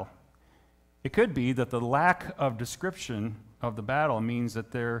ultimate battle? It could be that the lack of description of the battle means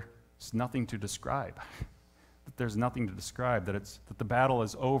that there's nothing to describe. That there's nothing to describe, that the battle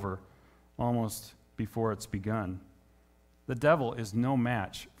is over almost before it's begun. The devil is no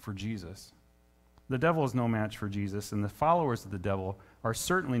match for Jesus. The devil is no match for Jesus, and the followers of the devil are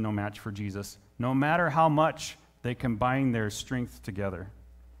certainly no match for Jesus, no matter how much they combine their strength together.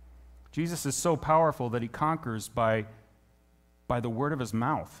 Jesus is so powerful that he conquers by the word of his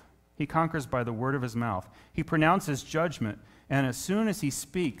mouth. He conquers by the word of his mouth. He pronounces judgment, and as soon as he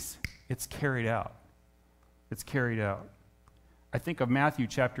speaks, it's carried out. It's carried out. I think of Matthew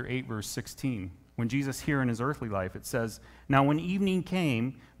chapter 8, verse 16. When Jesus here in his earthly life, it says, "Now when evening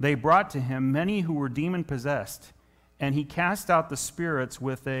came, they brought to him many who were demon-possessed, and he cast out the spirits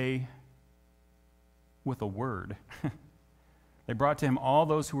with a word." They brought to him all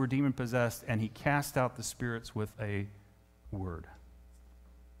those who were demon-possessed, and he cast out the spirits with a word.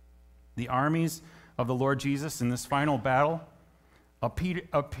 The armies of the Lord Jesus in this final battle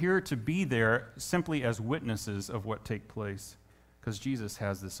appear to be there simply as witnesses of what take place, because Jesus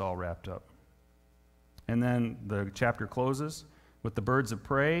has this all wrapped up. And then the chapter closes with the birds of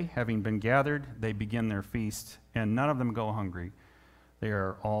prey having been gathered. They begin their feast, and none of them go hungry. They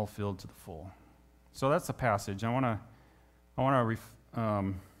are all filled to the full. So that's the passage. I want to I want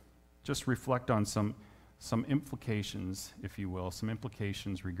to just reflect on some implications, if you will, some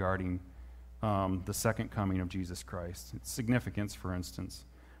implications regarding the second coming of Jesus Christ. Its significance, for instance.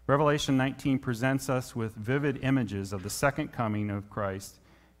 Revelation 19 presents us with vivid images of the second coming of Christ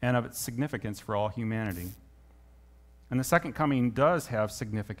and of its significance for all humanity. And the second coming does have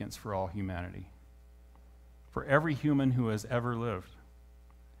significance for all humanity, for every human who has ever lived.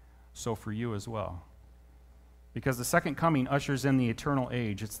 So for you as well. Because the second coming ushers in the eternal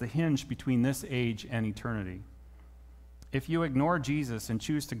age. It's the hinge between this age and eternity. If you ignore Jesus and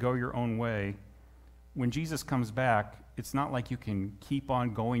choose to go your own way, when Jesus comes back, it's not like you can keep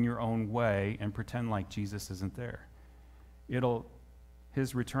on going your own way and pretend like Jesus isn't there.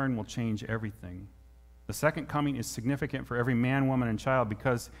 His return will change everything. The second coming is significant for every man, woman, and child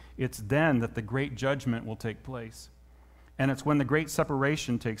because it's then that the great judgment will take place. And it's when the great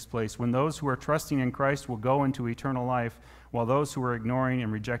separation takes place, when those who are trusting in Christ will go into eternal life, while those who are ignoring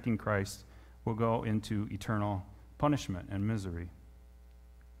and rejecting Christ will go into eternal punishment and misery.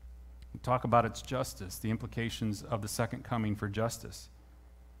 We talk about its justice, the implications of the second coming for justice.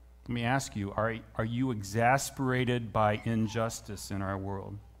 Let me ask you, are you exasperated by injustice in our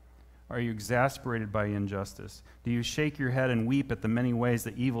world? Are you exasperated by injustice? Do you shake your head and weep at the many ways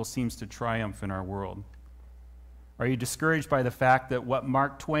that evil seems to triumph in our world? Are you discouraged by the fact that what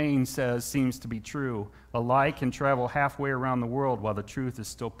Mark Twain says seems to be true? A lie can travel halfway around the world while the truth is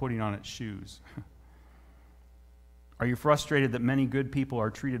still putting on its shoes. Are you frustrated that many good people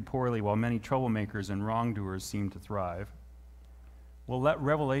are treated poorly while many troublemakers and wrongdoers seem to thrive? Well, let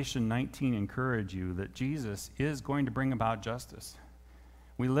Revelation 19 encourage you that Jesus is going to bring about justice.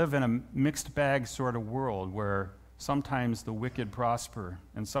 We live in a mixed bag sort of world where sometimes the wicked prosper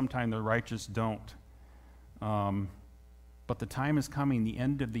and sometimes the righteous don't. But the time is coming, the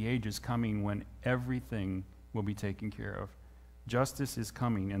end of the age is coming when everything will be taken care of. Justice is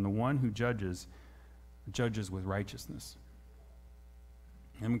coming, and the one who judges with righteousness.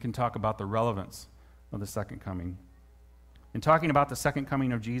 And we can talk about the relevance of the second coming. In talking about the second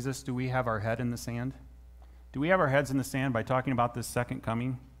coming of Jesus, do we have our head in the sand? Do we have our heads in the sand by talking about this second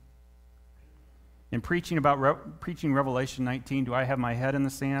coming? In preaching Revelation 19, do I have my head in the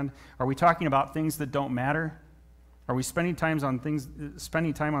sand? Are we talking about things that don't matter? Are we spending time on things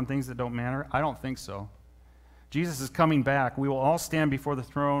that don't matter? I don't think so. Jesus is coming back. We will all stand before the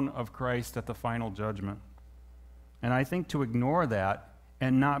throne of Christ at the final judgment. And I think to ignore that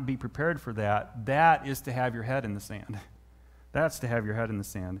and not be prepared for that, that is to have your head in the sand. That's to have your head in the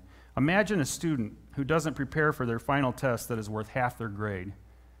sand. Imagine a student who doesn't prepare for their final test that is worth half their grade.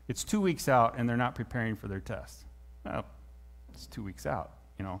 It's 2 weeks out and they're not preparing for their test. Well, it's 2 weeks out,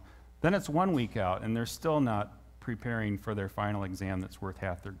 Then it's 1 week out and they're still not preparing for their final exam that's worth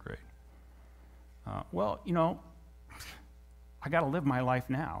half their grade. I got to live my life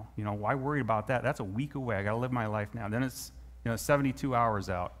now. Why worry about that? That's a week away. I got to live my life now. Then it's 72 hours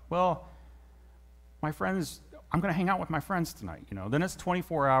out. Well, my friends, I'm going to hang out with my friends tonight. Then it's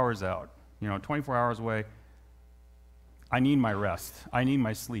 24 hours out. 24 hours away. I need my rest. I need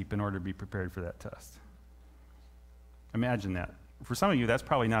my sleep in order to be prepared for that test. Imagine that. For some of you, that's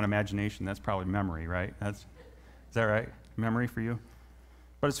probably not imagination. That's probably memory, right? Is that right? Memory for you?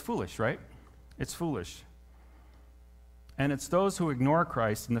 But it's foolish, right? It's foolish. And it's those who ignore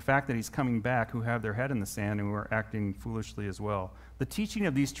Christ and the fact that he's coming back who have their head in the sand and who are acting foolishly as well. The teaching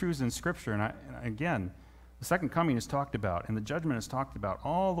of these truths in Scripture, and again, the second coming is talked about, and the judgment is talked about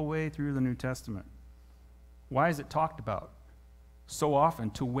all the way through the New Testament. Why is it talked about so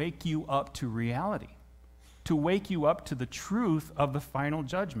often? To wake you up to reality, to wake you up to the truth of the final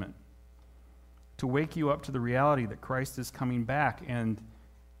judgment, to wake you up to the reality that Christ is coming back, and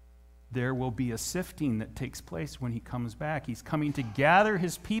there will be a sifting that takes place when he comes back. He's coming to gather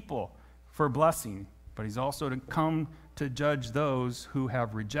his people for blessing, but he's also to come to judge those who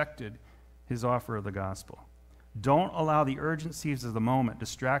have rejected his offer of the gospel. Don't allow the urgencies of the moment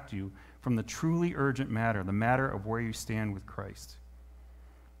distract you from the truly urgent matter, the matter of where you stand with Christ.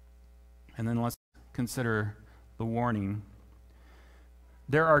 And then let's consider the warning.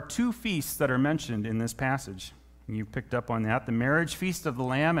 There are 2 feasts that are mentioned in this passage. You picked up on that, the marriage feast of the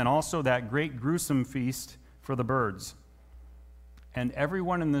Lamb and also that great gruesome feast for the birds. And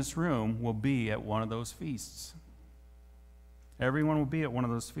everyone in this room will be at one of those feasts. Everyone will be at one of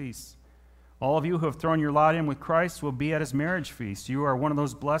those feasts. All of you who have thrown your lot in with Christ will be at his marriage feast. You are one of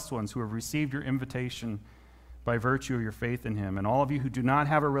those blessed ones who have received your invitation by virtue of your faith in him. And all of you who do not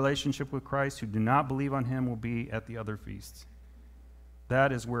have a relationship with Christ, who do not believe on him, will be at the other feasts.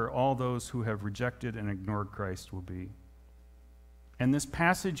 That is where all those who have rejected and ignored Christ will be. And this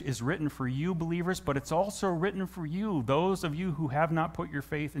passage is written for you, believers, but it's also written for you, those of you who have not put your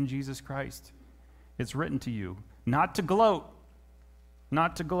faith in Jesus Christ. It's written to you, not to gloat,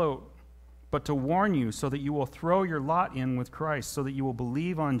 but to warn you so that you will throw your lot in with Christ, so that you will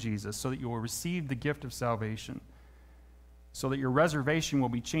believe on Jesus, so that you will receive the gift of salvation, so that your reservation will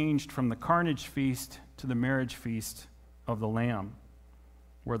be changed from the carnage feast to the marriage feast of the Lamb,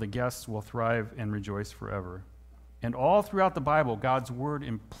 where the guests will thrive and rejoice forever. And all throughout the Bible, God's word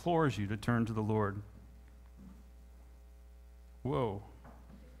implores you to turn to the Lord. Whoa.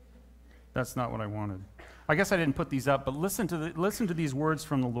 That's not what I wanted. I guess I didn't put these up, but listen to these words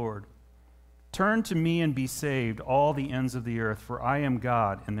from the Lord. Turn to me and be saved, all the ends of the earth, for I am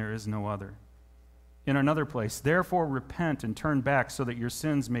God and there is no other. In another place, therefore repent and turn back so that your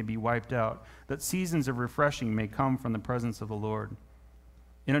sins may be wiped out, that seasons of refreshing may come from the presence of the Lord.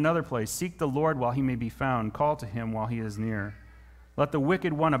 In another place, seek the Lord while he may be found, call to him while he is near. Let the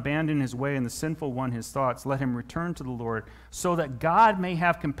wicked one abandon his way and the sinful one his thoughts. Let him return to the Lord, so that God may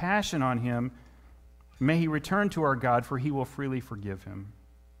have compassion on him. May he return to our God, for he will freely forgive him.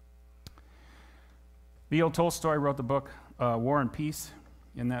 Leo Tolstoy wrote the book War and Peace.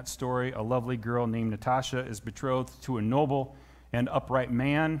 In that story, a lovely girl named Natasha is betrothed to a noble and upright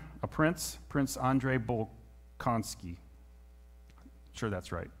man, a prince, Prince Andrei Bolkonsky. Sure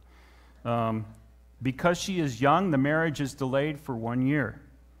that's right. Because she is young, the marriage is delayed for 1 year.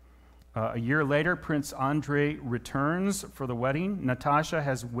 A year later, Prince Andrei returns for the wedding. Natasha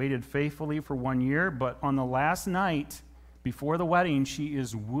has waited faithfully for 1 year, but on the last night before the wedding, she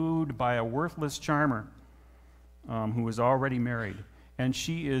is wooed by a worthless charmer who is already married. And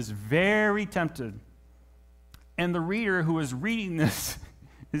she is very tempted. And the reader who is reading this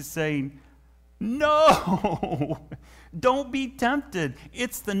is saying, no, don't be tempted.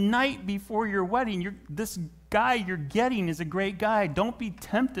 It's the night before your wedding. This guy you're getting is a great guy. Don't be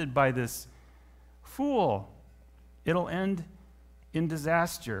tempted by this fool. It'll end in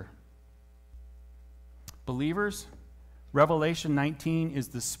disaster. Believers, Revelation 19 is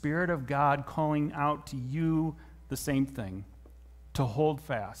the Spirit of God calling out to you the same thing, to hold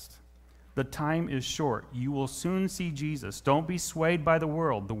fast. The time is short. You will soon see Jesus. Don't be swayed by the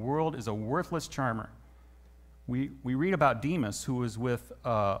world. The world is a worthless charmer. We read about Demas, who was with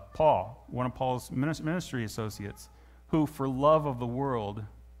Paul, one of Paul's ministry associates, who for love of the world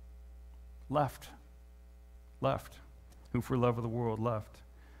left. Who for love of the world left.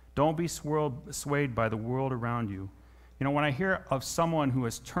 Don't be swayed by the world around you. You know, when I hear of someone who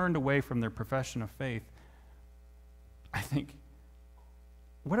has turned away from their profession of faith, I think,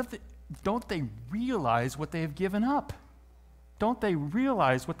 don't they realize what they have given up? Don't they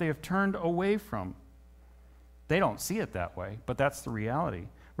realize what they have turned away from? They don't see it that way, but that's the reality.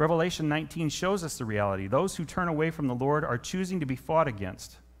 Revelation 19 shows us the reality. Those who turn away from the Lord are choosing to be fought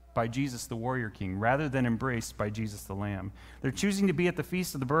against by Jesus the warrior king rather than embraced by Jesus the Lamb. They're choosing to be at the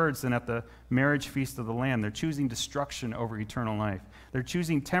feast of the birds than at the marriage feast of the Lamb. They're choosing destruction over eternal life. They're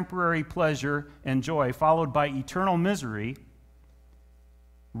choosing temporary pleasure and joy followed by eternal misery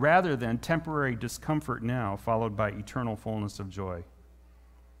rather than temporary discomfort now followed by eternal fullness of joy.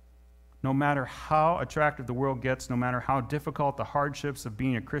 No matter how attractive the world gets, no matter how difficult the hardships of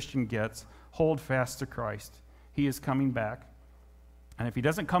being a Christian gets, hold fast to Christ. He is coming back. And if he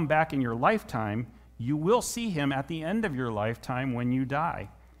doesn't come back in your lifetime, you will see him at the end of your lifetime when you die.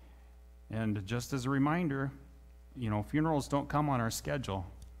 And just as a reminder, funerals don't come on our schedule.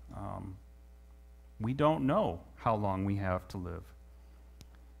 We don't know how long we have to live.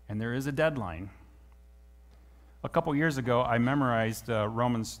 And there is a deadline. A couple years ago, I memorized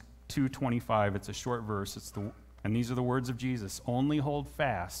Romans 2:25. It's a short verse. And these are the words of Jesus. Only hold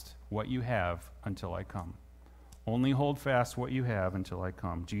fast what you have until I come. Only hold fast what you have until I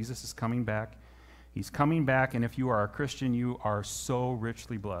come. Jesus is coming back. He's coming back, and if you are a Christian, you are so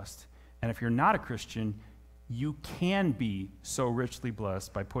richly blessed. And if you're not a Christian, you can be so richly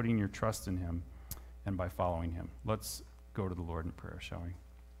blessed by putting your trust in him and by following him. Let's go to the Lord in prayer, shall we?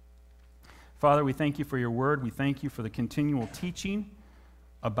 Father, we thank you for your word. We thank you for the continual teaching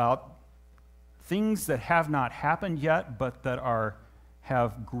about things that have not happened yet, but that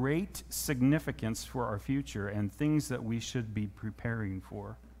have great significance for our future and things that we should be preparing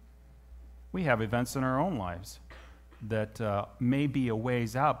for. We have events in our own lives that may be a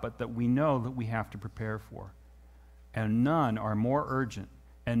ways out, but that we know that we have to prepare for. And none are more urgent,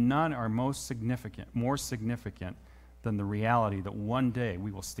 and none are more significant than the reality that one day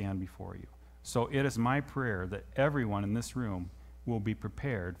we will stand before you. So it is my prayer that everyone in this room will be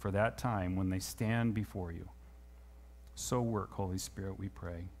prepared for that time when they stand before you. So work, Holy Spirit, we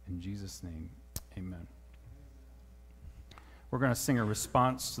pray. In Jesus' name, amen. we're going to sing a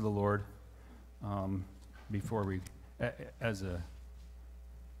response to the Lord before we, as a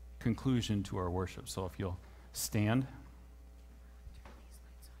conclusion to our worship. So if you'll stand.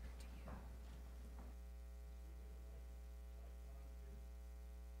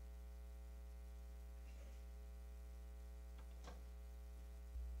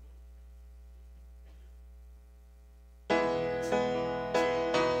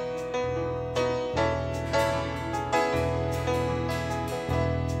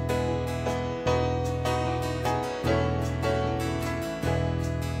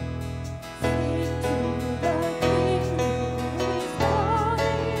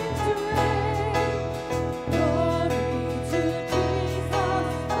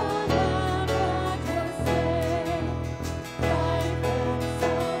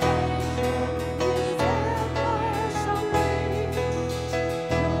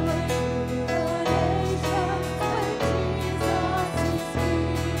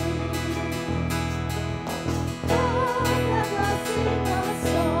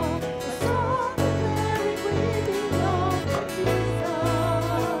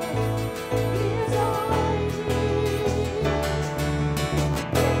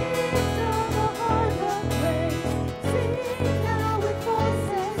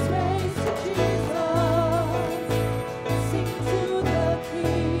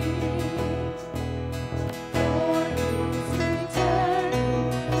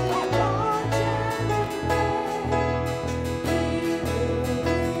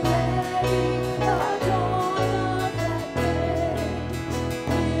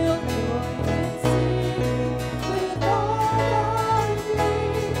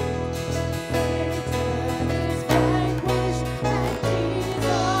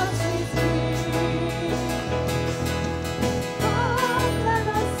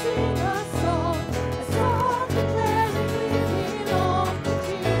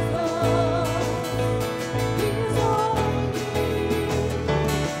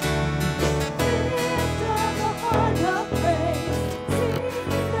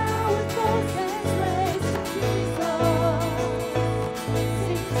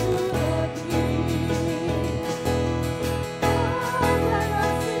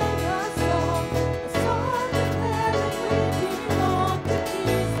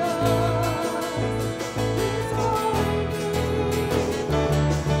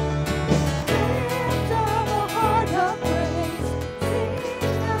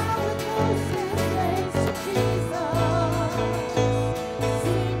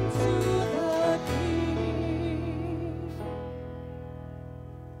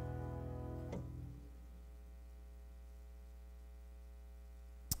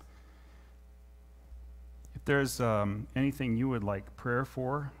 If there's anything you would like prayer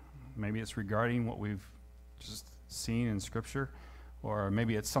for, maybe it's regarding what we've just seen in Scripture, or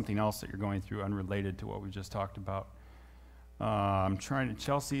maybe it's something else that you're going through unrelated to what we just talked about.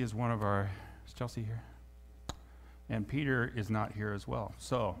 Chelsea is one of our, is Chelsea here? And Peter is not here as well.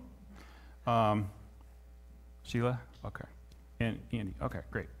 So, Sheila? Okay. And Andy? Okay,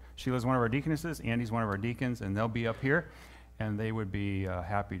 great. Sheila's one of our deaconesses, Andy's one of our deacons, and they'll be up here, and they would be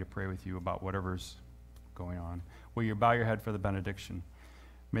happy to pray with you about whatever's going on. Will you bow your head for the benediction?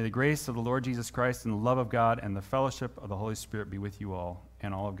 May the grace of the Lord Jesus Christ and the love of God and the fellowship of the Holy Spirit be with you all,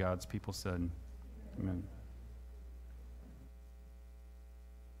 and all of God's people said, amen.